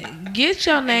 listen, get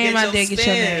your name out there, get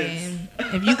your name.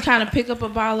 If you kind of pick up a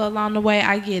baller along the way,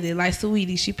 I get it. Like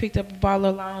Saweetie, she picked up a baller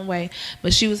along the way,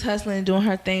 but she was hustling and doing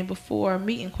her thing before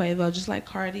meeting Quavo, just like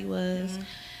Cardi was. Mm-hmm.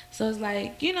 So it's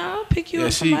like, pick you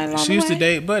up somebody along the way. She used to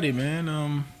date Buddy,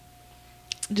 man.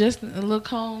 Just a little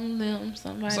cone them,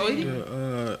 somebody.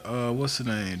 So what's the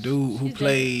name? Dude who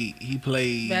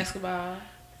played basketball.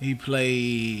 He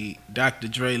played Dr.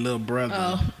 Dre little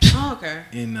brother. Oh, okay.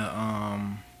 In the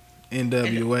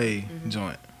NWA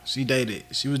joint. She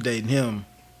was dating him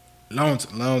long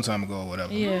time ago or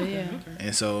whatever. Yeah. Okay.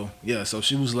 And so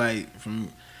she was like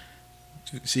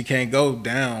she can't go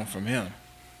down from him.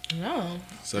 No.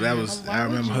 So that was I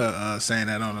remember her saying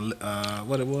that on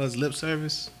what it was, Lip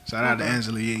Service. Shout out to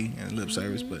Angela Yee and Lip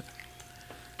Service, but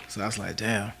so I was like,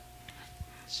 damn.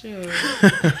 Sure.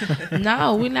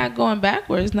 No, we're not going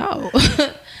backwards. No.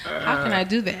 How can I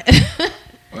do that?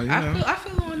 Well, I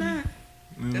feel on that.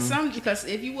 Because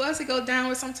if you was to go down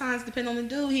with sometimes, depending on the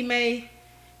dude, he may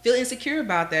feel insecure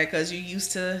about that because you're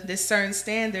used to this certain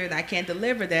standard. I can't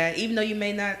deliver that, even though you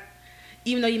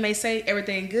may say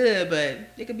everything good, but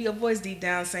there could be a voice deep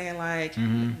down saying like,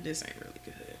 this ain't really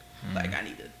good. Like I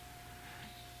need to.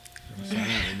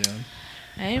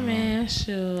 Hey man,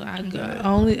 shoot, I got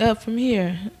only up from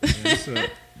here. There's a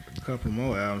couple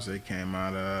more albums that came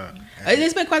out.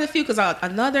 There's been quite a few because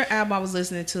another album I was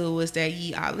listening to was that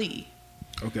Ye Ali.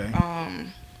 Okay.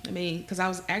 Because I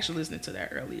was actually listening to that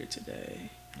earlier today.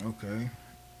 Okay.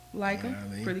 Like him,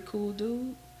 pretty cool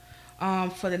dude.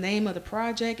 For the name of the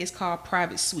project, it's called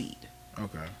Private Suite.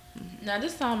 Okay. Now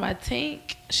this song by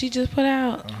Tink, she just put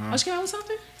out. Oh, she came out with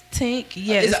something? Tink,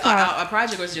 yeah. Is it a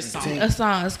project or is it just a song? A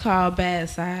song. It's called Bad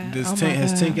Side. Has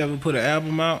Tink ever put an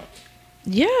album out?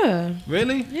 Yeah.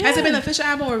 Really? Yeah. Has it been an official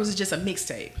album or was it just a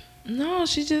mixtape? No,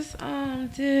 she just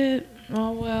did.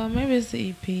 Oh well, maybe it's the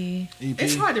EP.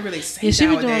 It's hard to really say. Yeah, she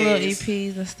nowadays. be doing little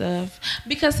EPs and stuff.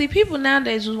 Because see, people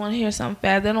nowadays just want to hear something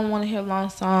fast. They don't want to hear long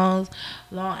songs,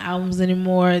 long albums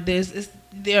anymore.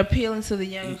 They're appealing to the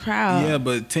younger crowd. Yeah,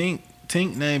 but Tink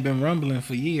name been rumbling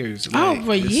for years.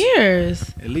 For years.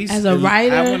 At least as a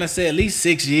writer, I want to say at least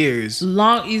 6 years.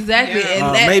 Long, exactly.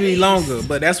 Yeah. And maybe longer,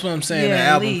 but that's what I'm saying. The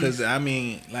album, least. because I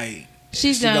mean, like.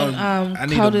 She's done. I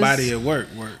need a body of work.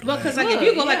 Well, because if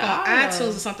you go on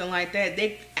iTunes or something like that,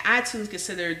 iTunes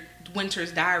considered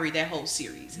Winter's Diary that whole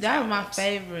series. That was my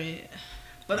favorite.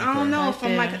 But I don't know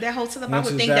from like that whole setup. I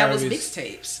would think that was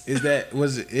mixtapes.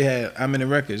 It had how many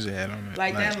records it had on it?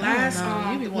 Like that last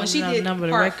when she did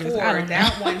part 4,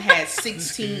 that one had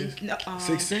 16.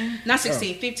 16? Not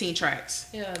 16, 15 tracks.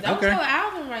 Yeah, that was her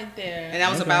album right there. And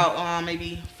that was about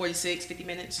maybe 46, 50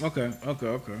 minutes. Okay.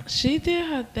 She did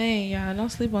her thing, y'all. Don't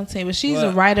sleep on Tink, but she's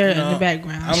a writer in the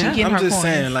background. I'm just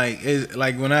saying,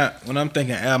 like when I'm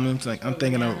thinking albums, like I'm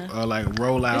thinking of like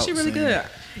rollouts. Is she really good?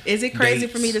 Is it crazy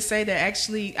for me to say that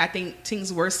actually I think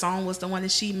Tink's worst song was the one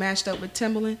that she mashed up with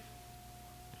Timbaland?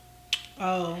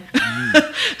 Oh.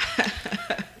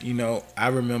 I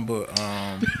remember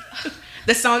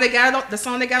the song they got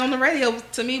on the radio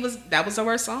to me was the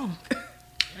worst song.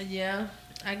 Yeah.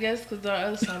 I guess because the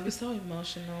other song be so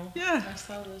emotional. Yeah. I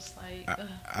saw this like.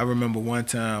 I remember one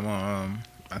time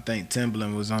I think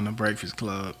Timbaland was on the Breakfast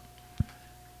Club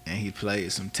and he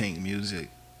played some Tink music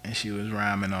and she was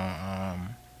rhyming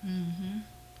on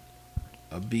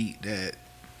a beat that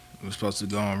was supposed to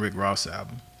go on Rick Ross'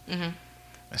 album. Mhm.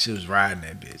 And she was riding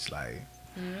that bitch like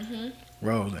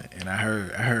rolling. And I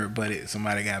heard, buddy,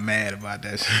 somebody got mad about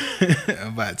that shit,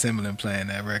 about Timbaland playing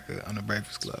that record on the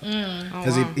Breakfast Club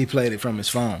because wow. he played it from his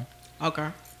phone. Okay.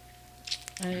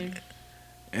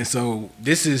 And so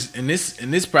this is and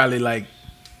this probably like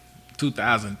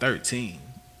 2013.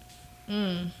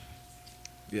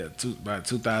 Yeah, about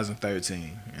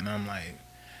 2013, and I'm like,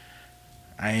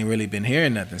 I ain't really been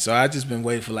hearing nothing. So I just been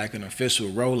waiting for like an official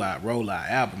rollout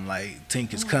album. Like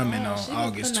Tink is coming on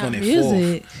August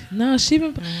 24th. No, she just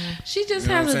You know what I'm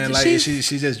has saying? a. Like She's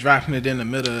she just dropping it in the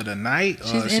middle of the night. Or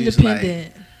she's she's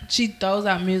independent. She throws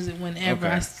out music whenever.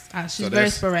 Okay. She's So very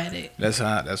that's- sporadic.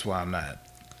 That's why I'm not.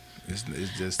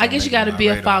 It's just. I guess you got to on be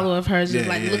my a radar. follower of hers, just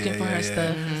Yeah, like yeah, looking yeah, for her yeah,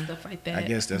 stuff yeah. and stuff like that. I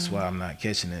guess that's why I'm not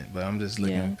catching it, but I'm just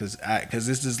looking Yeah. because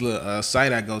it's this little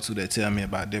site I go to that tell me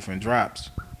about different drops,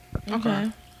 Okay.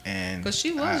 and Because she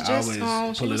I was just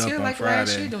always she pull was it up here on like last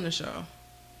year Friday. doing the show.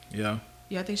 Yeah,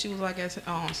 Yeah, I think she was like at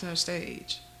center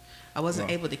stage. I wasn't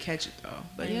Well. able to catch it though,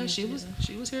 but I yeah, used she to.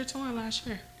 was here touring last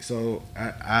year. so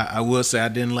I will say I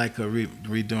didn't like her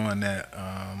redoing that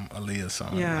Aaliyah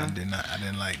song. Yeah. I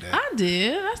didn't like that. I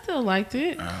did. I still liked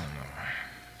it. I don't know.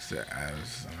 So I'm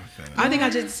feeling I think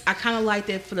I kind of liked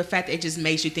it for the fact that it just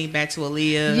makes you think back to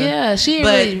Aaliyah. Yeah, she ain't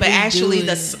but really but redo actually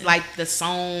it. the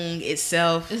song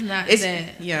itself, It's not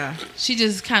that. Yeah, She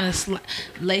just kind of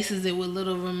laces it with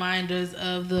little reminders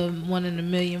of the One in a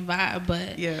Million vibe,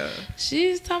 but yeah,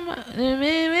 she's talking about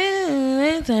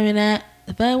tell me that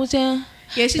if I was you.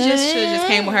 yeah. She just should have just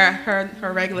came with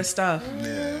her regular stuff.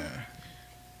 yeah.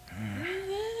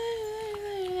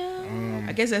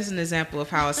 I guess that's an example of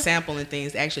how sampling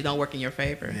things actually don't work in your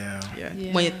favor. Yeah.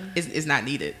 Yeah. When it's not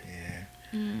needed.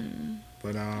 Yeah.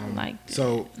 But liked it.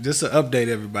 so just to update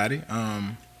everybody,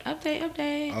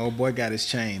 Update. old boy got his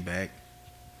chain back.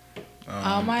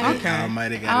 Almighty. Okay.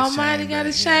 Almighty got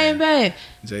his chain back.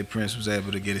 Jay Prince was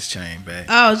able to get his chain back.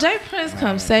 Oh, Jay Prince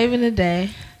comes saving the day.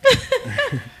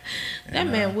 That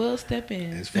And, man will step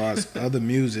in. As far as other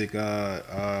music,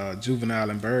 Juvenile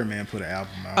and Birdman put an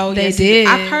album out. Oh, They yes, did.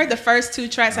 I've heard the first two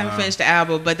tracks. I haven't finished the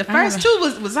album, but the first two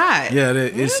was hot. Yeah,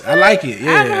 I like it. Yeah,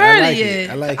 I haven't heard I like it yet.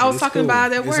 I like it. I was It's talking cool.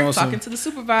 about it at It's work, on talking some- to the it's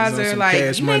on supervisor, some like,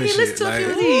 Cash you made Money me listen shit, to a few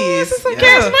like- of these. This is some Yeah.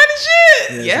 Cash Money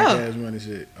shit. Yeah. some Cash Money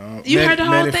shit. You heard the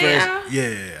whole Manny thing, Fresh- Al?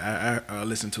 Yeah, I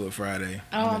listened to it Friday.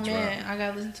 Oh when it man, dropped. I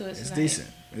gotta listen to it tonight.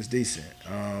 It's decent.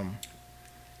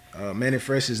 Manny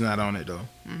Fresh is not on it though,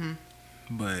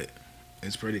 but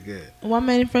it's pretty good. Why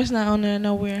Manny Fresh not on there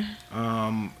nowhere?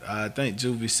 I think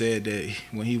Juvie said that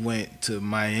when he went to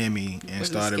Miami and Was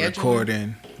it started scheduling?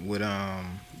 recording with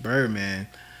Birdman,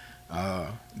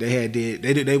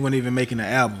 they weren't even making an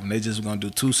album. They just were gonna do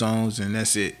 2 songs and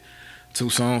that's it. 2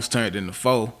 songs turned into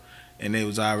 4, and they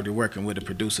was already working with a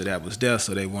producer that was there,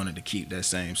 so they wanted to keep that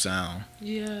same sound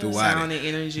Yeah. throughout Sound it. and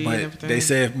energy But and everything. they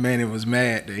said Manny was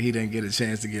mad that he didn't get a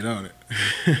chance to get on it.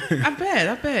 I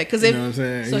bet. Because You know what I'm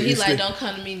saying? So he's like, still- don't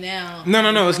come to me now.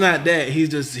 No, it's not that. He's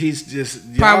just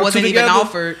probably y'all wasn't two even together?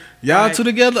 offered. Y'all Like, two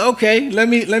together? Okay, let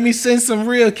me send some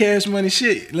real Cash Money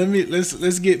shit.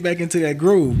 Let's get back into that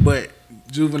groove. But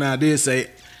Juvenile did say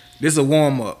this is a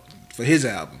warm up for his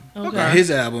album. Okay. His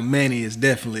album, Manny, is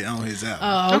definitely on his album.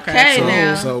 Oh, Okay. okay so,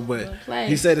 now. so, but Well played.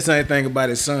 he said the same thing about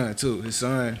his son too. His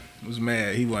son was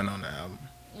mad he wasn't on the album.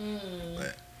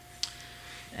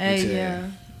 Hey, yeah.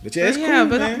 But yeah, it's yeah, cool,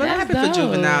 but man. I'm happy for That's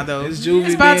dope. Juvenile though. It's Juvie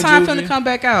It's about being time for him Juvie. to come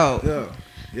back out.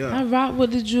 Yeah. I rock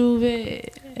with the Juve. Hey,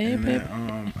 And baby.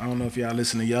 then, I don't know if y'all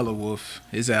listen to Yellow Wolf.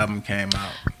 His album came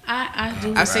out. I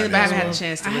do. I've seen it, but I haven't had a Well,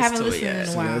 chance to I listen haven't to it listened yet. in a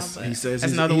So while. that's- But. he says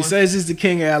That's he's, another he one. says he's the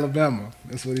king of Alabama.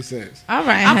 That's what he says. All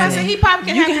right, I'm gonna honey. say he probably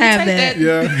can You have, can take have that.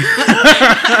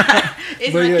 Yeah.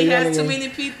 It's But like yeah, he Yellow has too Wolf. many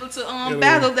people to Yellow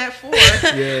battle that for.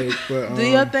 Yeah, but Do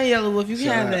your thing, Yellow Wolf. You can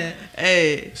shout have out. that.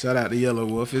 Hey, shout out to Yellow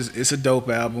Wolf. It's a dope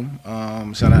album.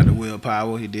 Shout out to Will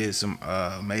Powell. He did some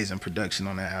amazing production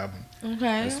on that album. Okay.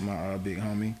 That's my big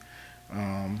homie.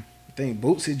 I think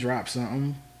Bootsy dropped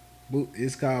something.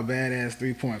 It's called Badass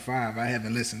 3.5. I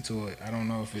haven't listened to it. I don't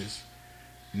know if it's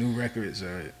new records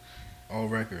or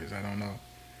old records. I don't know.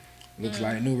 Looks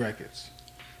like new records.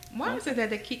 why is it that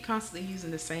they keep constantly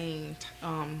using the same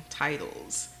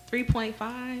titles? 3.5.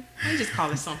 Why you just call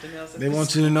it something else? They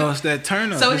want you to know it's that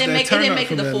turn up. So it It's didn't that make turn up it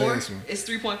from a that 4. last one. It's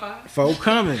 3.5. 4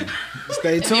 coming.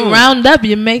 Stay If you tuned. round up,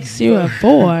 it makes you a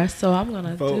 4. So I'm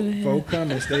gonna do 4 it.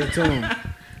 coming. Stay tuned.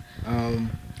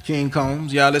 King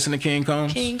Combs. Y'all listen to King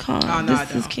Combs? King Kong. Oh, no, I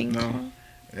This is don't. King No. Kong.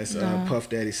 That's No. Puff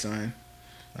Daddy's son.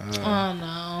 Oh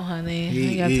no, honey.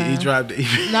 He dropped it.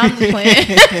 No, I'm just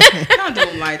playing. Don't do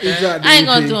him like that. I ain't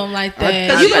gonna do him like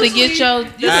that. Cause You better get your. the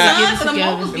You better son get for it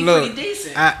the vocals together. be Look, pretty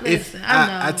decent.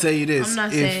 I tell you this. I'm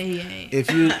not saying he ain't.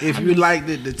 If you liked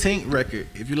the Tink record,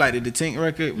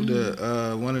 with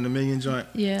the One in a Million joint,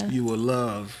 Yeah. you will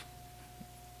love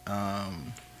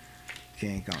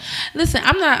King Kong. Listen,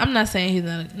 I'm not saying he's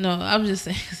not. No, I'm just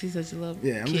saying because he's such a little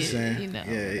Yeah, I'm kid, just saying. You know.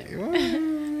 Yeah.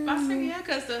 Well, I say yeah,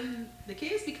 cause the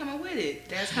kids be coming with it.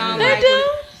 That's kind of They like do.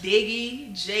 with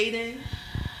Biggie, Jaden.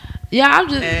 Yeah, I'm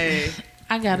just. Hey,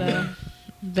 I got a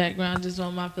background just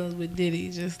on my feelings with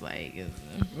Diddy, just like.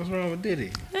 what's wrong with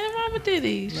Diddy? Nothing wrong with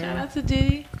Diddy. No. Shout out to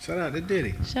Diddy. Shout out to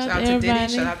Diddy. Shout shout out out to to everybody.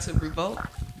 Diddy. Shout out to Revolt.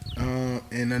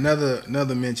 And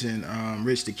another mention,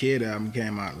 Rich the Kid album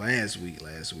came out last week.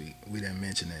 We didn't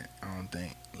mention it, I don't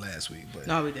think, last week. But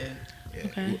No, we did. yeah.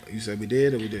 Okay. You said we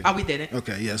did or we didn't? Oh, we didn't.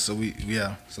 Okay, yeah. So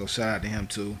shout out to him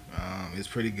too. It's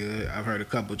pretty good. I've heard a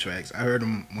couple tracks. I heard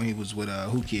him when he was with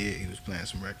Who Kid. He was playing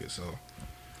some records. So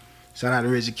shout out to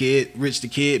Rich the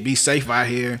Kid. Be safe out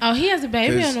here. Oh, he has a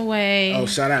baby on the way. Oh,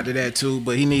 shout out to that too.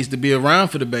 But he needs to be around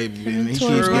for the baby. And he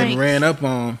keeps getting ran up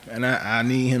on, and I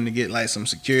need him to get like some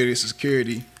security,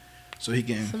 so he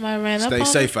can Somebody ran up stay on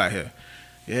safe out here.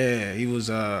 Yeah, he was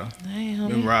Dang, been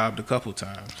homie. robbed a couple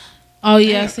times. Oh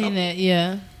yeah, I seen that.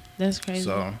 Yeah, that's crazy.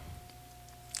 So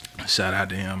shout out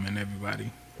to him and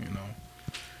everybody. You know.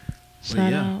 But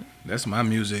Shout yeah, out. that's my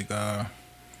music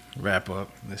wrap up.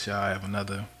 Unless y'all have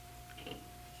another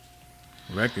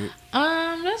record.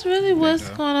 That's really what's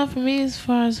go. going on for me as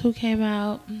far as who came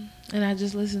out, and I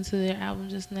just listened to their album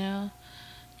just now.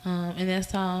 And that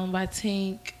song by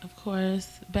Tink, of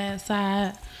course, Bad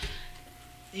Side.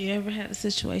 You ever had a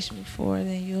situation before,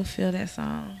 then you'll feel that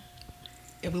song.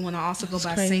 If we want to also go That's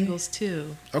by crazy. singles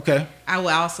too, Okay. I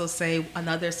would also say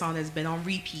another song that's been on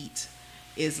repeat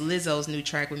is Lizzo's new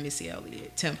track with Missy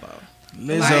Elliott, Tempo.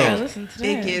 Lizzo. Yeah, listen to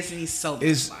It that. gives me so much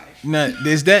Is life. now,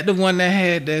 is that the one that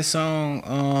had that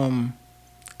song?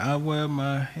 I wear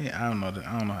my hair. I don't know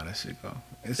how that shit go.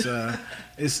 It's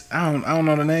I don't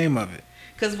know the name of it.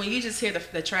 Because when you just hear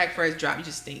the track first drop, you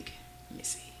just think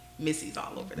Missy. Missy's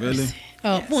all over that. Really?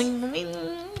 Oh, Yes.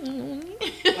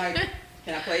 Like,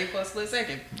 can I play it for a split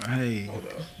second? Hey, Hold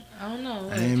up. I don't know.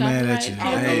 I ain't mad at you.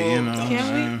 Copyright? Hey, you know, what I'm Can we?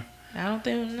 saying? I don't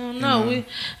think. know. No.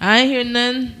 I ain't hear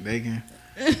nothing. They can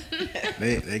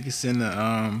they can send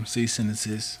the cease and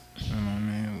desist. You know what I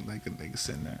mean? They can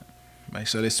send that. Make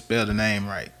sure they spell the name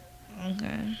right. Okay. You know what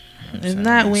I'm If saying?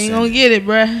 not, They we ain't send gonna it. get it,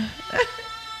 bruh.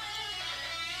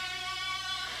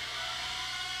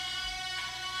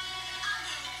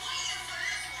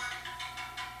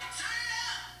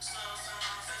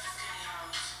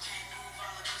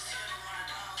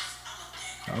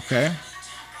 Okay.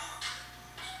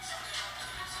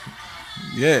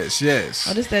 Yes.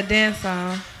 Oh, this that dance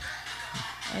song.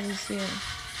 I just see it.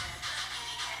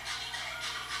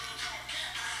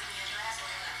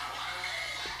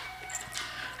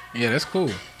 Yeah, that's cool.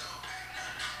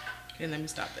 Okay, let me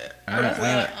stop that.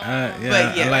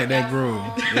 I like that groove.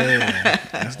 Yeah,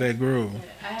 that's that groove.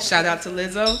 Shout out to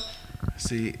Lizzo.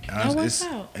 See, That works it's,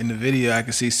 out. in the video, I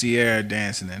can see Sierra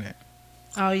dancing in it.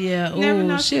 Oh yeah. Never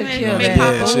know Ooh, she'll she kill may that.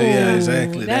 pop up. Yeah, Ooh,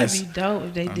 exactly. That'd be dope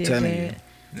if they I'm did telling that.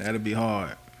 you, that'll be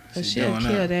hard. But She she'll doing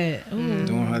kill that, that. Ooh.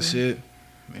 doing her shit.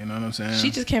 You know what I'm saying?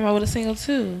 She just came out with a single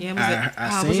too. Yeah,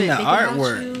 I was seen it the Think About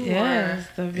artwork. You, Yes,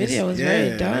 the video was Yeah, very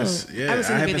dope. that's- Yeah, I haven't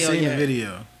seen I the haven't video seen the yet.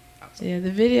 video. Yeah,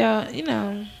 the video, you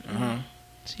know, Uh-huh.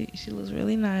 she looks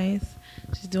really nice.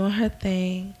 She's doing her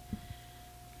thing.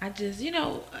 I just, you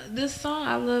know, this song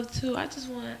I love too. I just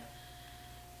want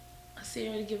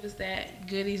Sierra to give us that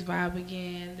goodies vibe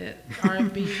again, that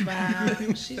R&B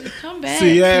vibe. She just come back,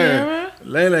 Sierra,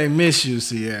 Lele miss you,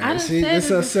 Sierra. I done See, said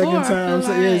this it her second before, I time. feel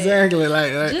saying like- exactly.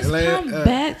 Like Just come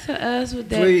back to us with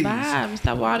that please. vibe and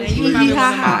stop all Yeah, this he hee might be hee one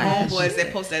ha of my ha. homeboys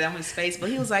that posted that on his face, but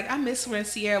he was like, I miss when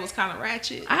Sierra was kind of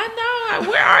ratchet. I know.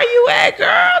 Where are you at,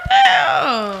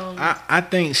 girl? Damn. I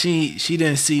think she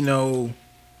didn't see no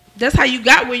That's how you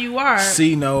got where you are.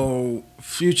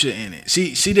 future in it.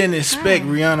 She didn't expect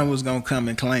How? Rihanna was gonna come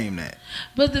and claim that.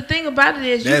 But the thing about it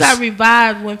is, you That's- got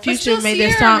revived when But Future still, made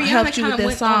that Sierra song, and Rihanna helped you with kinda that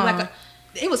went on song. like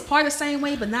it was part the same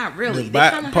way, but not really. The They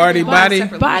kinda had Party their own Body?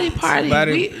 separate Body lanes. Party,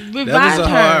 Body- we that revived was a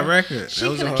her. hard record. She That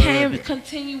was could a have hard record.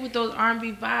 continue with those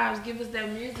R&B vibes, give us that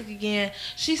music again.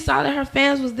 She saw that her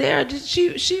fans was there.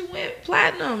 She went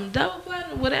platinum, double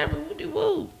platinum, whatever. Woody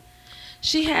woo.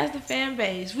 She has the fan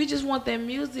base. We just want that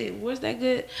music. Where's that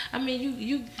good? I mean,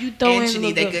 you throw And in she little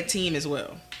need that good team as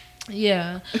well.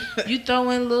 Yeah, you throw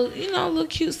in little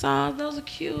cute songs. Those are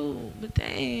cute, but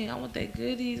dang, I want that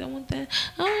goodies. I want that.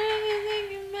 Oh,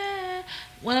 you mad.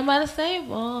 What I'm about to say,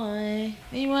 boy.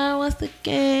 Anyone wants to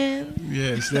can?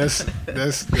 Yes, that's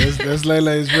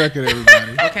Laylay's record,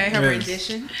 everybody. Okay, her Yes.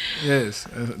 rendition. Yes,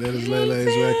 that is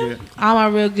Laylay's record. All my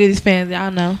real goodies fans,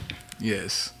 y'all know.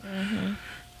 Yes.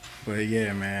 But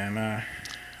yeah, man.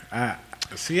 I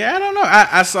see. I don't know.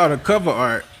 I saw the cover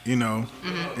art, and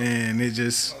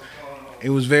it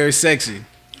was very sexy.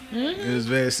 It was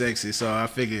very sexy. So I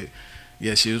figured,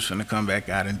 yeah, she was finna come back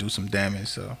out and do some damage.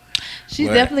 So She's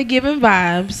But- definitely giving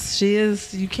vibes. She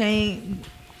is. You can't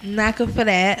knock her for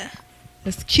that.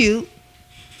 It's cute.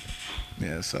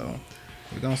 yeah, so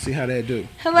we're gonna see how that do.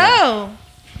 Hello.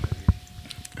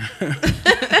 The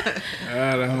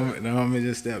homie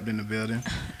just stepped in the building.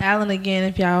 Alan again,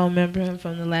 if y'all remember him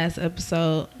from the last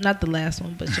episode. Not the last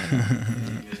one, but you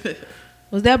know.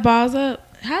 Was that balls up?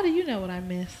 How do you know what I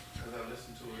missed?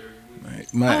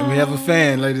 We have a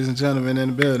fan, ladies and gentlemen, in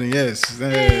the building. Yes,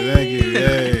 hey, thank you.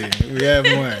 Yay, we have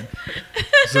one.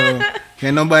 So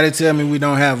can't nobody tell me we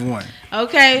don't have one.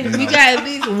 Okay, we got at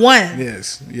least one.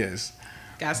 Yes.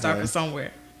 Gotta start from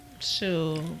somewhere.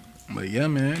 Sure. But yeah,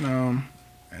 man.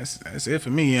 That's it for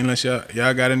me. Unless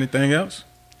y'all got anything else.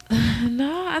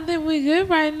 No, I think we good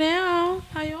right now.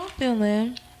 How y'all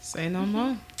feeling? Say no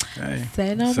more. Hey,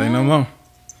 Say no say more. no more.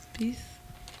 Peace.